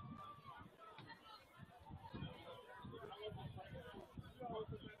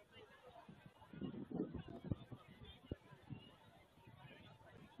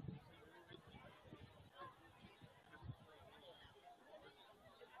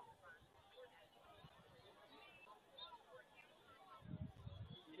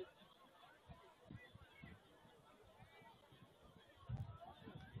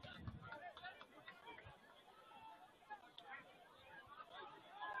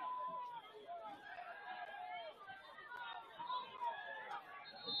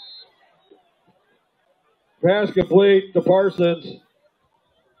 Pass complete to Parsons.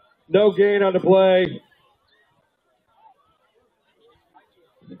 No gain on the play.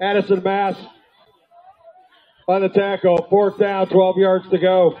 Addison Mass on the tackle. Fourth down, 12 yards to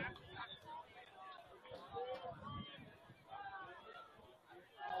go.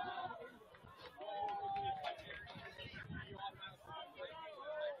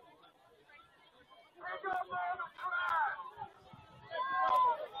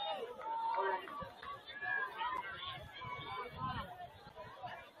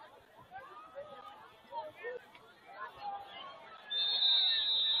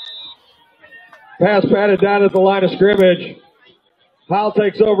 Pass batted down at the line of scrimmage. Howell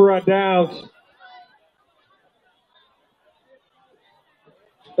takes over on downs.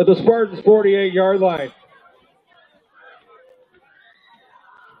 At the Spartans' 48-yard line.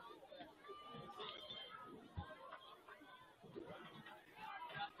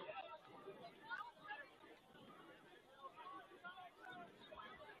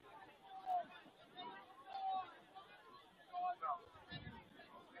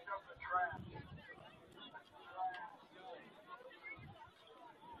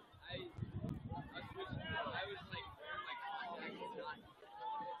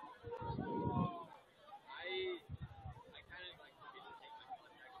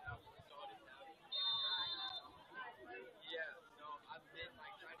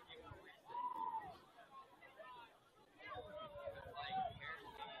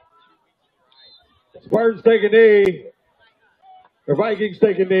 Spartans take a knee. The Vikings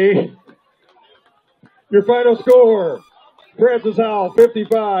take a knee. Your final score, Francis Howell,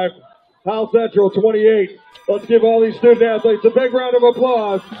 55. Howell Central, 28. Let's give all these student athletes a big round of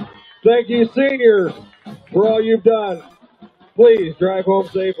applause. Thank you, seniors, for all you've done. Please drive home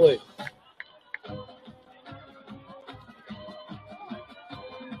safely.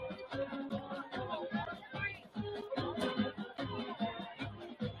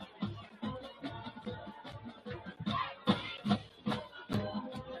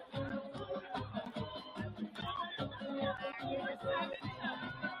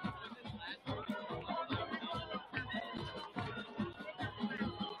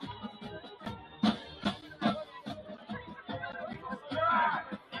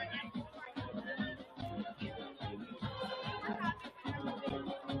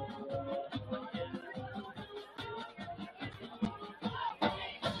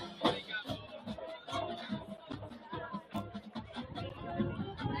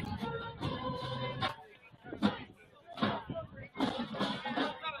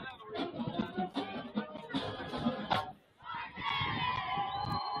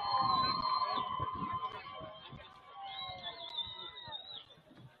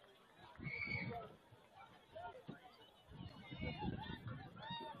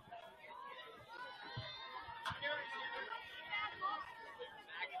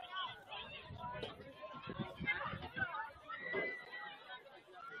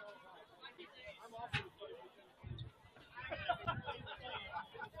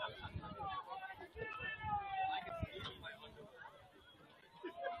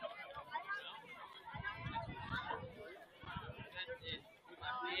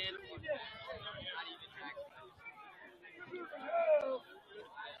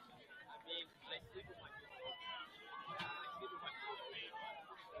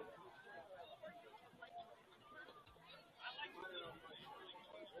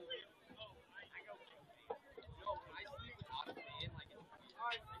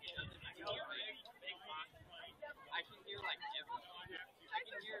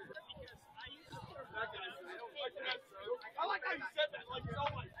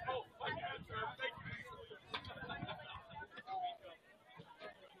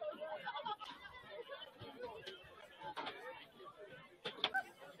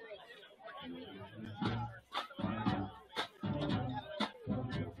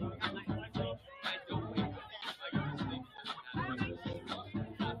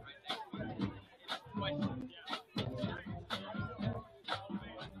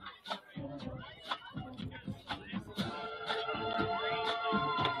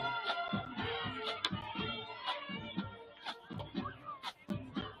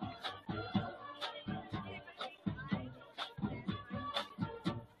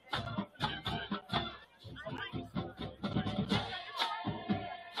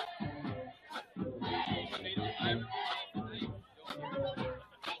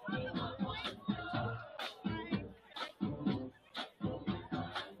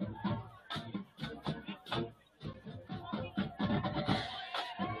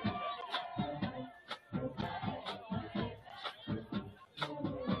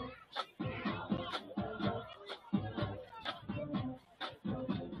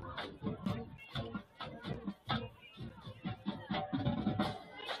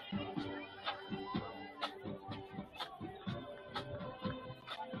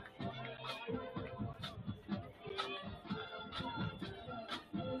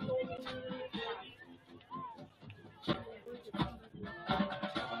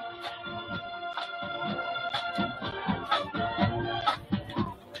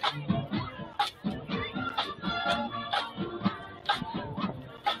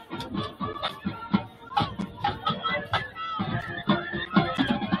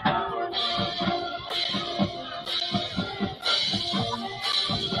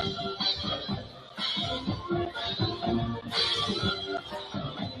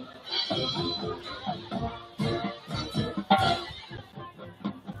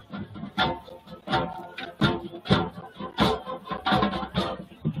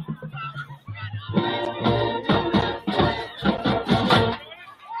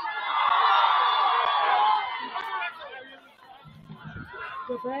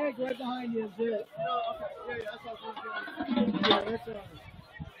 The bag right behind you is it. Oh, okay. Yeah, that's what I was doing. Yeah, that's all right.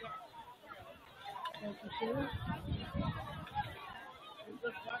 That's for sure.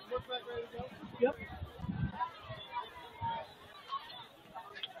 What's that ready to go? Yep.